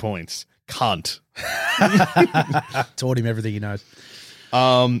 70 points. Cunt. Taught him everything he knows.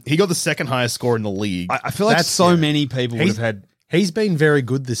 He got the second highest score in the league. I feel like That's- so yeah. many people would have had. He's been very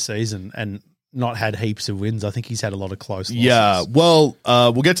good this season and not had heaps of wins. I think he's had a lot of close losses. Yeah, well,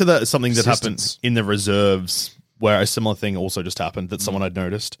 we'll get to that. Something that happened Assistance. in the reserves where a similar thing also just happened that someone had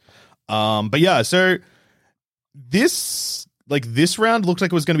noticed. But yeah, so this round looked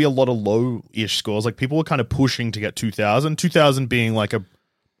like it was going to be a lot of low-ish scores. Like people were kind of pushing to get 2,000. 2,000 being like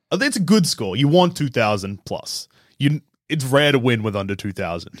it's a good score. You want 2,000 plus. It's rare to win with under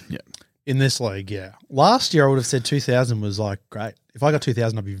 2,000. Yeah. In this league, yeah. Last year, I would have said 2,000 was like great. If I got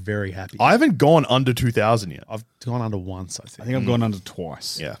 2,000, I'd be very happy. I haven't gone under 2,000 yet. I've gone under once, I think. I think I've gone under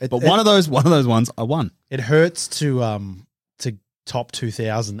twice. Yeah. But one of those ones I won. It hurts to top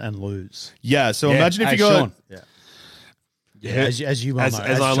 2,000 and lose. Yeah, so Yeah, imagine if hey, you got... Sean. Yeah, as you well know.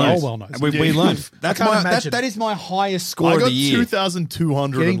 As I Joel learned. well knows. We learned. That's I can't my imagine. that is my highest score I of got the year.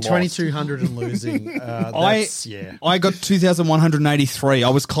 2,200 Getting and lost. 2,200 and losing. That's, yeah. I got 2,183. I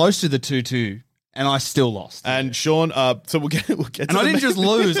was close to the 2-2, and I still lost. And Sean, so we'll get to And I the didn't just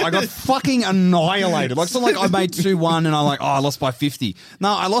lose. I got fucking annihilated. Like, it's not like I made 2-1 and I'm like, I lost by 50. No,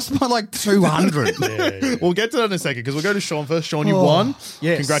 I lost by like 200. We'll get to that in a second because we'll go to Sean first. Sean, you won.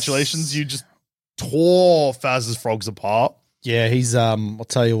 yes. Congratulations. You just tore Faz's frogs apart. Yeah, he's I'll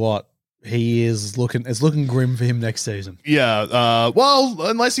tell you what, it's looking grim for him next season. Yeah. Well,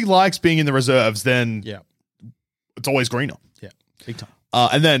 unless he likes being in the reserves, then Yeah. it's always greener. Yeah. Big time.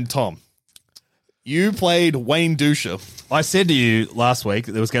 And then, Tom, you played Wayne Dusha. I said to you last week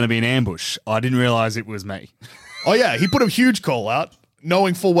that there was going to be an ambush. I didn't realize it was me. Oh, yeah. He put a huge call out,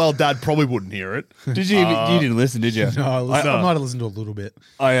 knowing full well Dad probably wouldn't hear it. Did you? You didn't listen, did you? No, I might have listened to a little bit.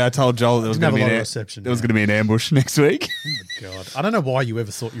 I told Joel there was Didn't going to have be a lot of reception, there was yeah. going to be an ambush next week. God, I don't know why you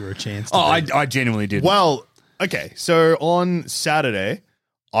ever thought you were a chance. To beat. I genuinely did. Well, okay. So on Saturday,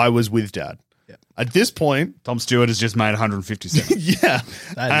 I was with Dad. Yeah. At this point, Tom Stewart has just made 157. yeah.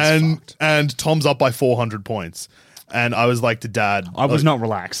 That is fucked. And Tom's up by 400 points. And I was like to Dad. I was not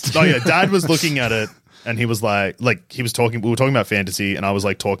relaxed. Oh, yeah. Dad was looking at it. And he was like he was talking, we were talking about fantasy and I was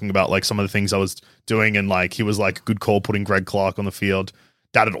like talking about like some of the things I was doing. And like, he was like, good call putting Greg Clark on the field.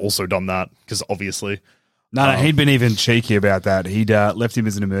 Dad had also done that because obviously. No, he'd been even cheeky about that. He'd left him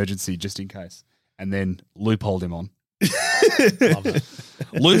as an emergency just in case. And then loopholed him on. Love it.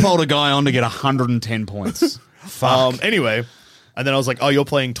 Loopholed a guy on to get 110 points. Fuck. Anyway. And then I was like, oh, you're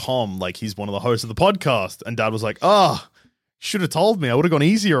playing Tom. Like he's one of the hosts of the podcast. And Dad was like, oh, should have told me. I would have gone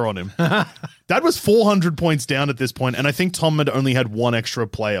easier on him. Dad was 400 points down at this point, and I think Tom had only had one extra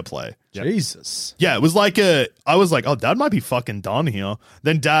player play. Jesus. Yeah, it was like I was like, oh, Dad might be fucking done here.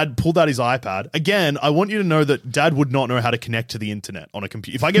 Then Dad pulled out his iPad. Again, I want you to know that Dad would not know how to connect to the internet on a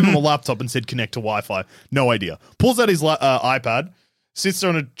computer. If I gave him a laptop and said connect to Wi-Fi, no idea. Pulls out his iPad, sits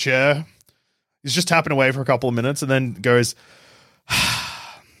there on a chair, he's just tapping away for a couple of minutes, and then goes,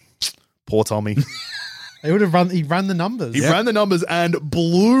 poor Tommy. He would have run. He ran the numbers. He ran the numbers and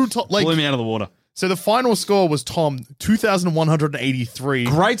blew Blew me out of the water. So the final score was, Tom, 2,183.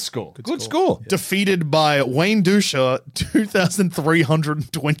 Great score. Good score. Defeated by Wayne Dusha,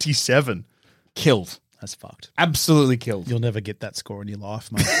 2,327. Killed. That's fucked. Absolutely killed. You'll never get that score in your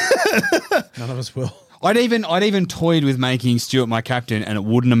life, mate. None of us will. I'd even toyed with making Stuart my captain, and it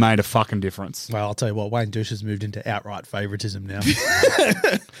wouldn't have made a fucking difference. Well, I'll tell you what, Wayne Douche has moved into outright favoritism now.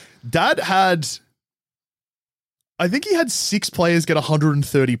 Dad had, I think he had 6 players get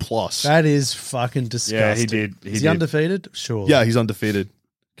 130 plus. That is fucking disgusting. Yeah, he did. Is he undefeated? Sure. Yeah, he's undefeated.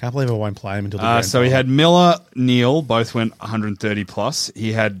 Can't believe I won't play him until the grand So he final. had Miller, Neal, both went 130 plus.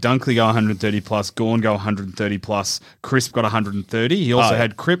 He had Dunkley go 130 plus, Gawn go 130 plus, Crisp got 130. He also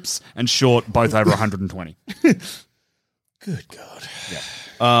had Cripps and Short both over 120. Good God. Yeah.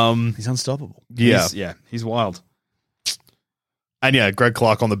 He's unstoppable. Yeah. He's wild. And yeah, Greg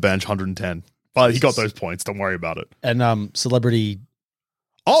Clark on the bench, 110. But he got those points. Don't worry about it. And celebrity.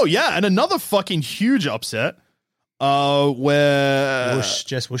 Oh, yeah. And another fucking huge upset where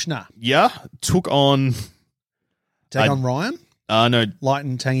Jess Wushner. Yeah, took on Take on Ryan? No. Light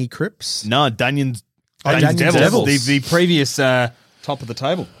and Tangy Cripps? No, Danion's Devils. The previous top of the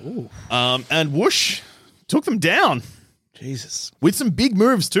table. Ooh. And Whoosh took them down. Jesus. With some big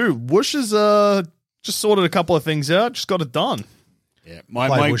moves too. Whoosh has just sorted a couple of things out, just got it done. Yeah.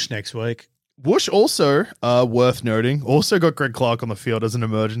 Play Whoosh next week. Whoosh also, worth noting, also got Greg Clark on the field as an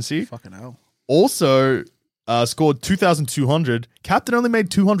emergency. Fucking hell. Also scored 2,200. Captain only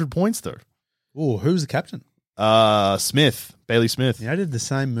made 200 points though. Oh, who's the captain? Smith. Bailey Smith. Yeah, I did the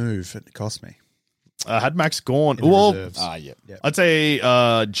same move. It cost me. Had Max Gawn. In the Well, reserves. Yeah. I'd say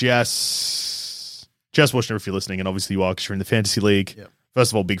Jess Wushner, if you're listening, and obviously you are because you're in the fantasy league. Yep.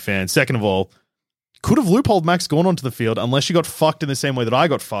 First of all, big fan. Second of all, could have loopholed Max Gawn onto the field unless you got fucked in the same way that I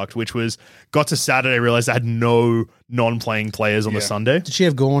got fucked, which was got to Saturday, realized I had no non-playing players on the Sunday. Did she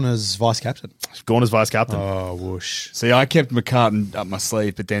have Gawn as vice captain? Gawn as vice captain. Oh, whoosh. See, I kept McCartan up my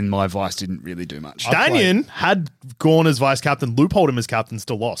sleeve, but then my vice didn't really do much. Danian had Gawn as vice captain, loopholed him as captain,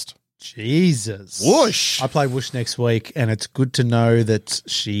 still lost. Jesus. Whoosh. I play Whoosh next week, and it's good to know that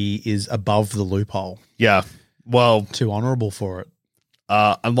she is above the loophole. Yeah. Well, too honourable for it.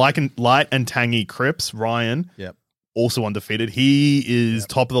 And Light and Tangy Cripps, Ryan, also undefeated. He is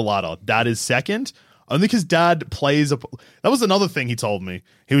top of the ladder. Dad is second, only because Dad plays that was another thing he told me.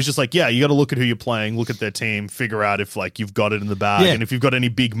 He was just like, yeah, you got to look at who you're playing, look at their team, figure out if like you've got it in the bag, and if you've got any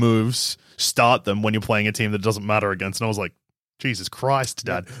big moves, start them when you're playing a team that doesn't matter against. And I was like, Jesus Christ,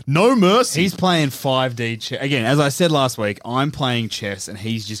 Dad. No mercy. He's playing 5D chess. Again, as I said last week, I'm playing chess and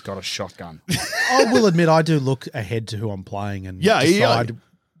he's just got a shotgun. I will admit I do look ahead to who I'm playing and decide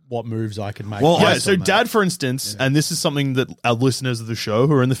what moves I can make. Well, yeah, so Dad, for instance, and this is something that our listeners of the show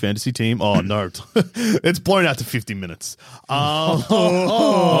who are in the fantasy team, it's blown out to 50 minutes. We'll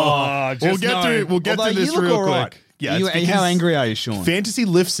get through this real quick. Yeah, how angry are you, Sean? Fantasy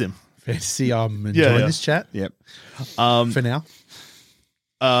lifts him. Fantasy, I'm enjoying this chat. Yep. For now.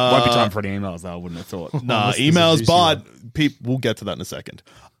 Won't be time for any emails, though, I wouldn't have thought. Nah, emails, but we'll get to that in a second.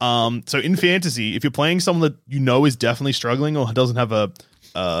 So in fantasy, if you're playing someone that you know is definitely struggling or doesn't have a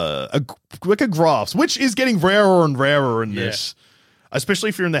grasp, which is getting rarer and rarer in this, especially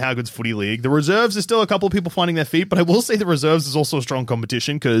if you're in the How Good's Footy League, the reserves is still a couple of people finding their feet, but I will say the reserves is also a strong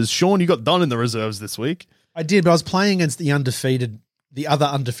competition because, Sean, you got done in the reserves this week. I did, but I was playing against the other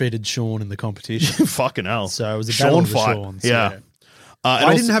undefeated Sean in the competition. Fucking hell. So it was a battle of the Seans. Yeah.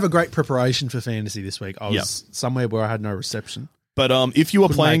 I didn't have a great preparation for fantasy this week. I was somewhere where I had no reception. But if you are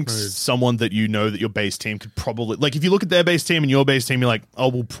playing someone that you know that your base team could probably, like if you look at their base team and your base team, you're like, oh,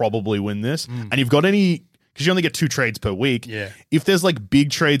 we'll probably win this. And you've got because you only get 2 trades per week. Yeah. If there's like big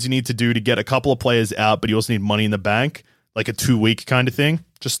trades you need to do to get a couple of players out, but you also need money in the bank, like a 2-week kind of thing,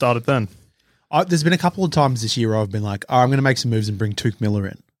 just start it then. There's been a couple of times this year where I've been like, I'm going to make some moves and bring Tuke Miller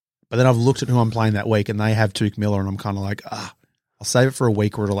in. But then I've looked at who I'm playing that week and they have Tuke Miller and I'm kind of like, I'll save it for a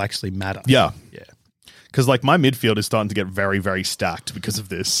week where it'll actually matter. Yeah. Yeah. Because like my midfield is starting to get very, very stacked because of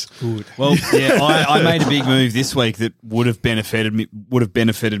this. Good. Well, yeah, I made a big move this week that would have benefited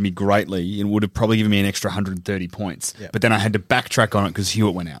me greatly and would have probably given me an extra 130 points. Yeah. But then I had to backtrack on it because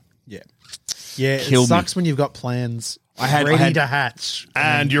Hewitt went out. Yeah. Yeah, Killed it sucks when you've got plans ready to hatch.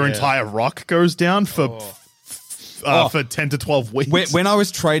 And your entire rock goes down for 10 to 12 weeks. When I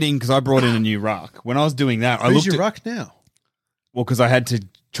was trading, because I brought in a new ruck, when I was doing that, Who's your ruck now? Well, because I had to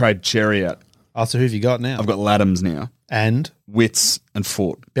trade Cherry out. Oh, so who have you got now? I've got Laddams now. And? Wits and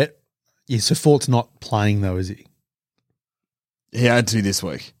Fort. So Fort's not playing though, is he? He had to this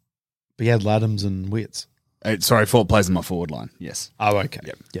week. But he had Laddams and Wits. Fort plays in my forward line. Yes. Oh, okay.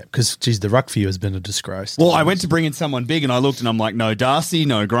 Yep. Yeah, because, geez, the ruck for you has been a disgrace. Well, I went to bring in someone big and I looked and I'm like, no Darcy,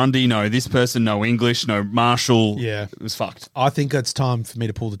 no Grundy, no this person, no English, no Marshall. Yeah. It was fucked. I think it's time for me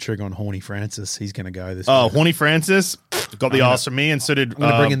to pull the trigger on Horny Francis. He's going to go this Oh, week. Horny Francis got the arse from me, and so did I'm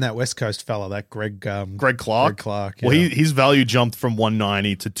going to bring in that West Coast fella, that Greg Clark. Greg Clark. Yeah. Well, his value jumped from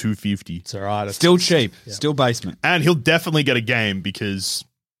 190 to 250. It's all right. Still cheap. Still basement. And he'll definitely get a game because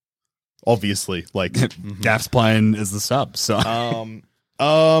obviously, like Gaff's playing as the sub. So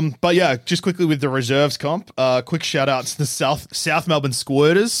but yeah, just quickly with the reserves comp, quick shout out to the South Melbourne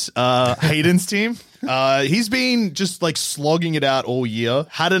Squirters, Hayden's team. He's been just like slogging it out all year.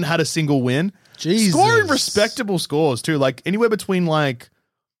 Hadn't had a single win. Jesus. Scoring respectable scores too, like anywhere between like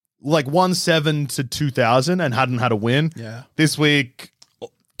 1,700 to 2,000, and hadn't had a win. Yeah. This week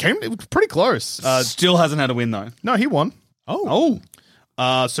it was pretty close. still hasn't had a win though. No, he won. Oh.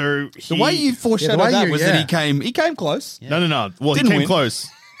 So The way you foreshadowed that was that he came close. No. Well, Didn't he came win. close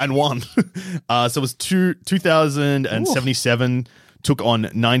and won. So it was 2,077 took on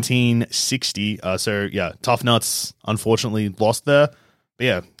 1960. So yeah, Tough Nuts unfortunately lost there. But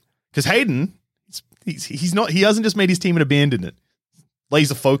yeah, because Hayden, he hasn't just made his team and abandoned it.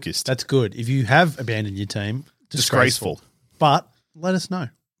 Laser focused. That's good. If you have abandoned your team, disgraceful. But let us know.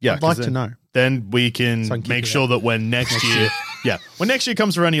 Yeah, I'd like 'cause to know. Then we can So I can make kick it sure out. that when next year, when next year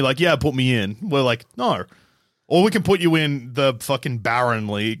comes around, you're like, yeah, put me in. We're like, no. Or we can put you in the fucking Barron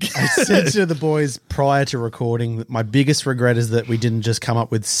League. I said to the boys prior to recording that my biggest regret is that we didn't just come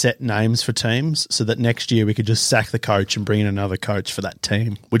up with set names for teams so that next year we could just sack the coach and bring in another coach for that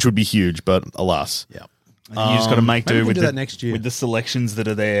team. Which would be huge, but alas. Yeah. You just got to make maybe do we'll with do the, that next year. with the selections that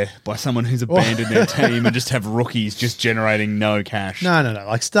are there by someone who's abandoned their team and just have rookies just generating no cash. No.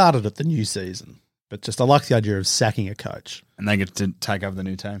 Like started at the new season. But just I like the idea of sacking a coach. And they get to take over the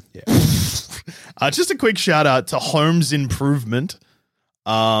new team. Yeah. Just a quick shout out to Holmes Improvement,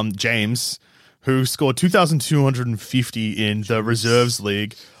 James, who scored 2,250 in the Reserves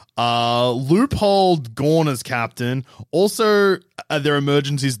League. Loophole Gorn as captain. Also, their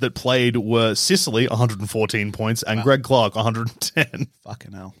emergencies that played were Sicily, 114 points, and Greg Clark, 110.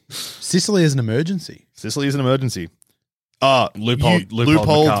 Fucking hell. Sicily is an emergency. Sicily is an emergency. Loophole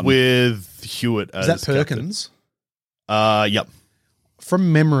Loophole with Hewitt as Is that Perkins? captain. Yep.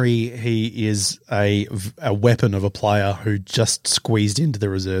 From memory, he is a weapon of a player who just squeezed into the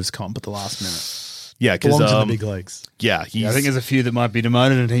reserves comp at the last minute. Yeah, because belongs in the big leagues. Yeah, I think there's a few that might be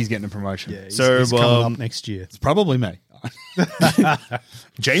demoted and he's getting a promotion. Yeah, he's So, coming up next year. It's probably me.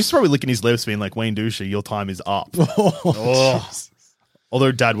 James is probably licking his lips, being like, Wayne Dusha, your time is up.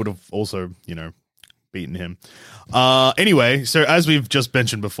 Although Dad would have also, beaten him. Anyway, so as we've just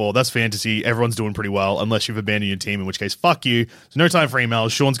mentioned before, that's fantasy. Everyone's doing pretty well, unless you've abandoned your team, in which case, fuck you. There's no time for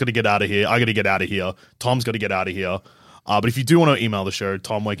emails. Sean's got to get out of here. I got to get out of here. Tom's got to get out of here. But if you do want to email the show,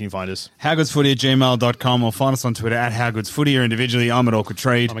 Tom, where can you find us? howgoodsfooty@gmail.com or find us on Twitter at howgoodsfooty or individually. I'm at Awkward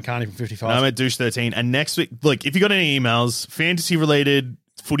Trade. I'm a Carney from 55. I'm at Douche13. And next week, look, if you got any emails, fantasy related,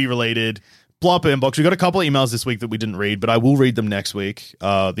 footy related, blow up inbox. We got a couple of emails this week that we didn't read, but I will read them next week.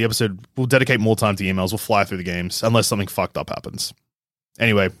 The episode will dedicate more time to emails. We'll fly through the games unless something fucked up happens.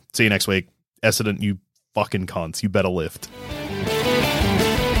 Anyway, see you next week. Essendon, you fucking cunts. You better lift.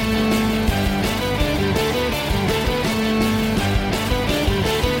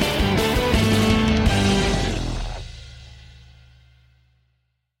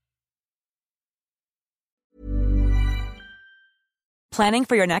 Planning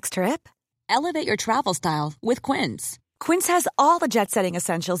for your next trip? Elevate your travel style with Quince. Quince has all the jet-setting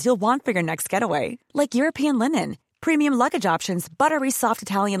essentials you'll want for your next getaway, like European linen, premium luggage options, buttery soft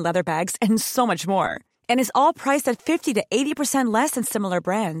Italian leather bags, and so much more. And is all priced at 50 to 80% less than similar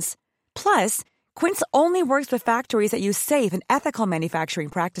brands. Plus, Quince only works with factories that use safe and ethical manufacturing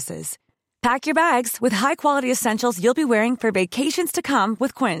practices. Pack your bags with high-quality essentials you'll be wearing for vacations to come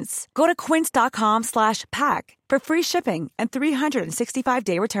with Quince. Go to quince.com/pack for free shipping and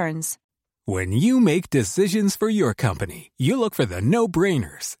 365-day returns. When you make decisions for your company, you look for the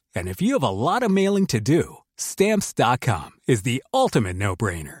no-brainers. And if you have a lot of mailing to do, Stamps.com is the ultimate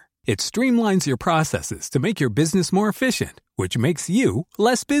no-brainer. It streamlines your processes to make your business more efficient, which makes you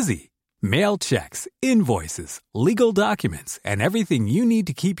less busy. Mail checks, invoices, legal documents, and everything you need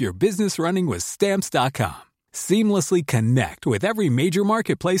to keep your business running with Stamps.com. Seamlessly connect with every major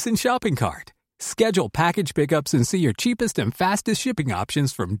marketplace and shopping cart. Schedule package pickups and see your cheapest and fastest shipping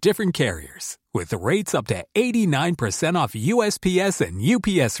options from different carriers. With rates up to 89% off USPS and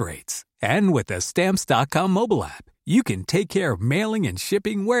UPS rates. And with the Stamps.com mobile app, you can take care of mailing and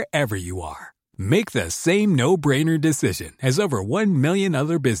shipping wherever you are. Make the same no-brainer decision as over 1 million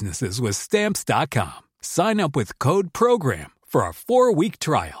other businesses with Stamps.com. Sign up with code PROGRAM for a 4-week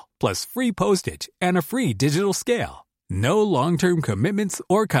trial, plus free postage and a free digital scale. No long-term commitments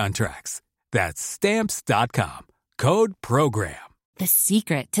or contracts. That's Stamps.com. Code PROGRAM. The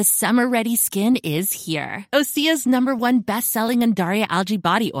secret to summer-ready skin is here. Osea's #1 best-selling Undaria Algae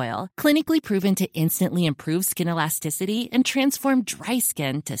Body Oil, clinically proven to instantly improve skin elasticity and transform dry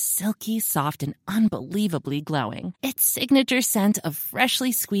skin to silky, soft, and unbelievably glowing. Its signature scent of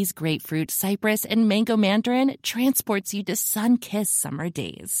freshly squeezed grapefruit, cypress, and mango mandarin transports you to sun-kissed summer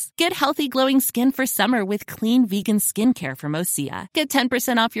days. Get healthy, glowing skin for summer with clean vegan skincare from Osea. Get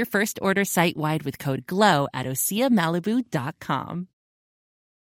 10% off your first order site-wide with code GLOW at OseaMalibu.com.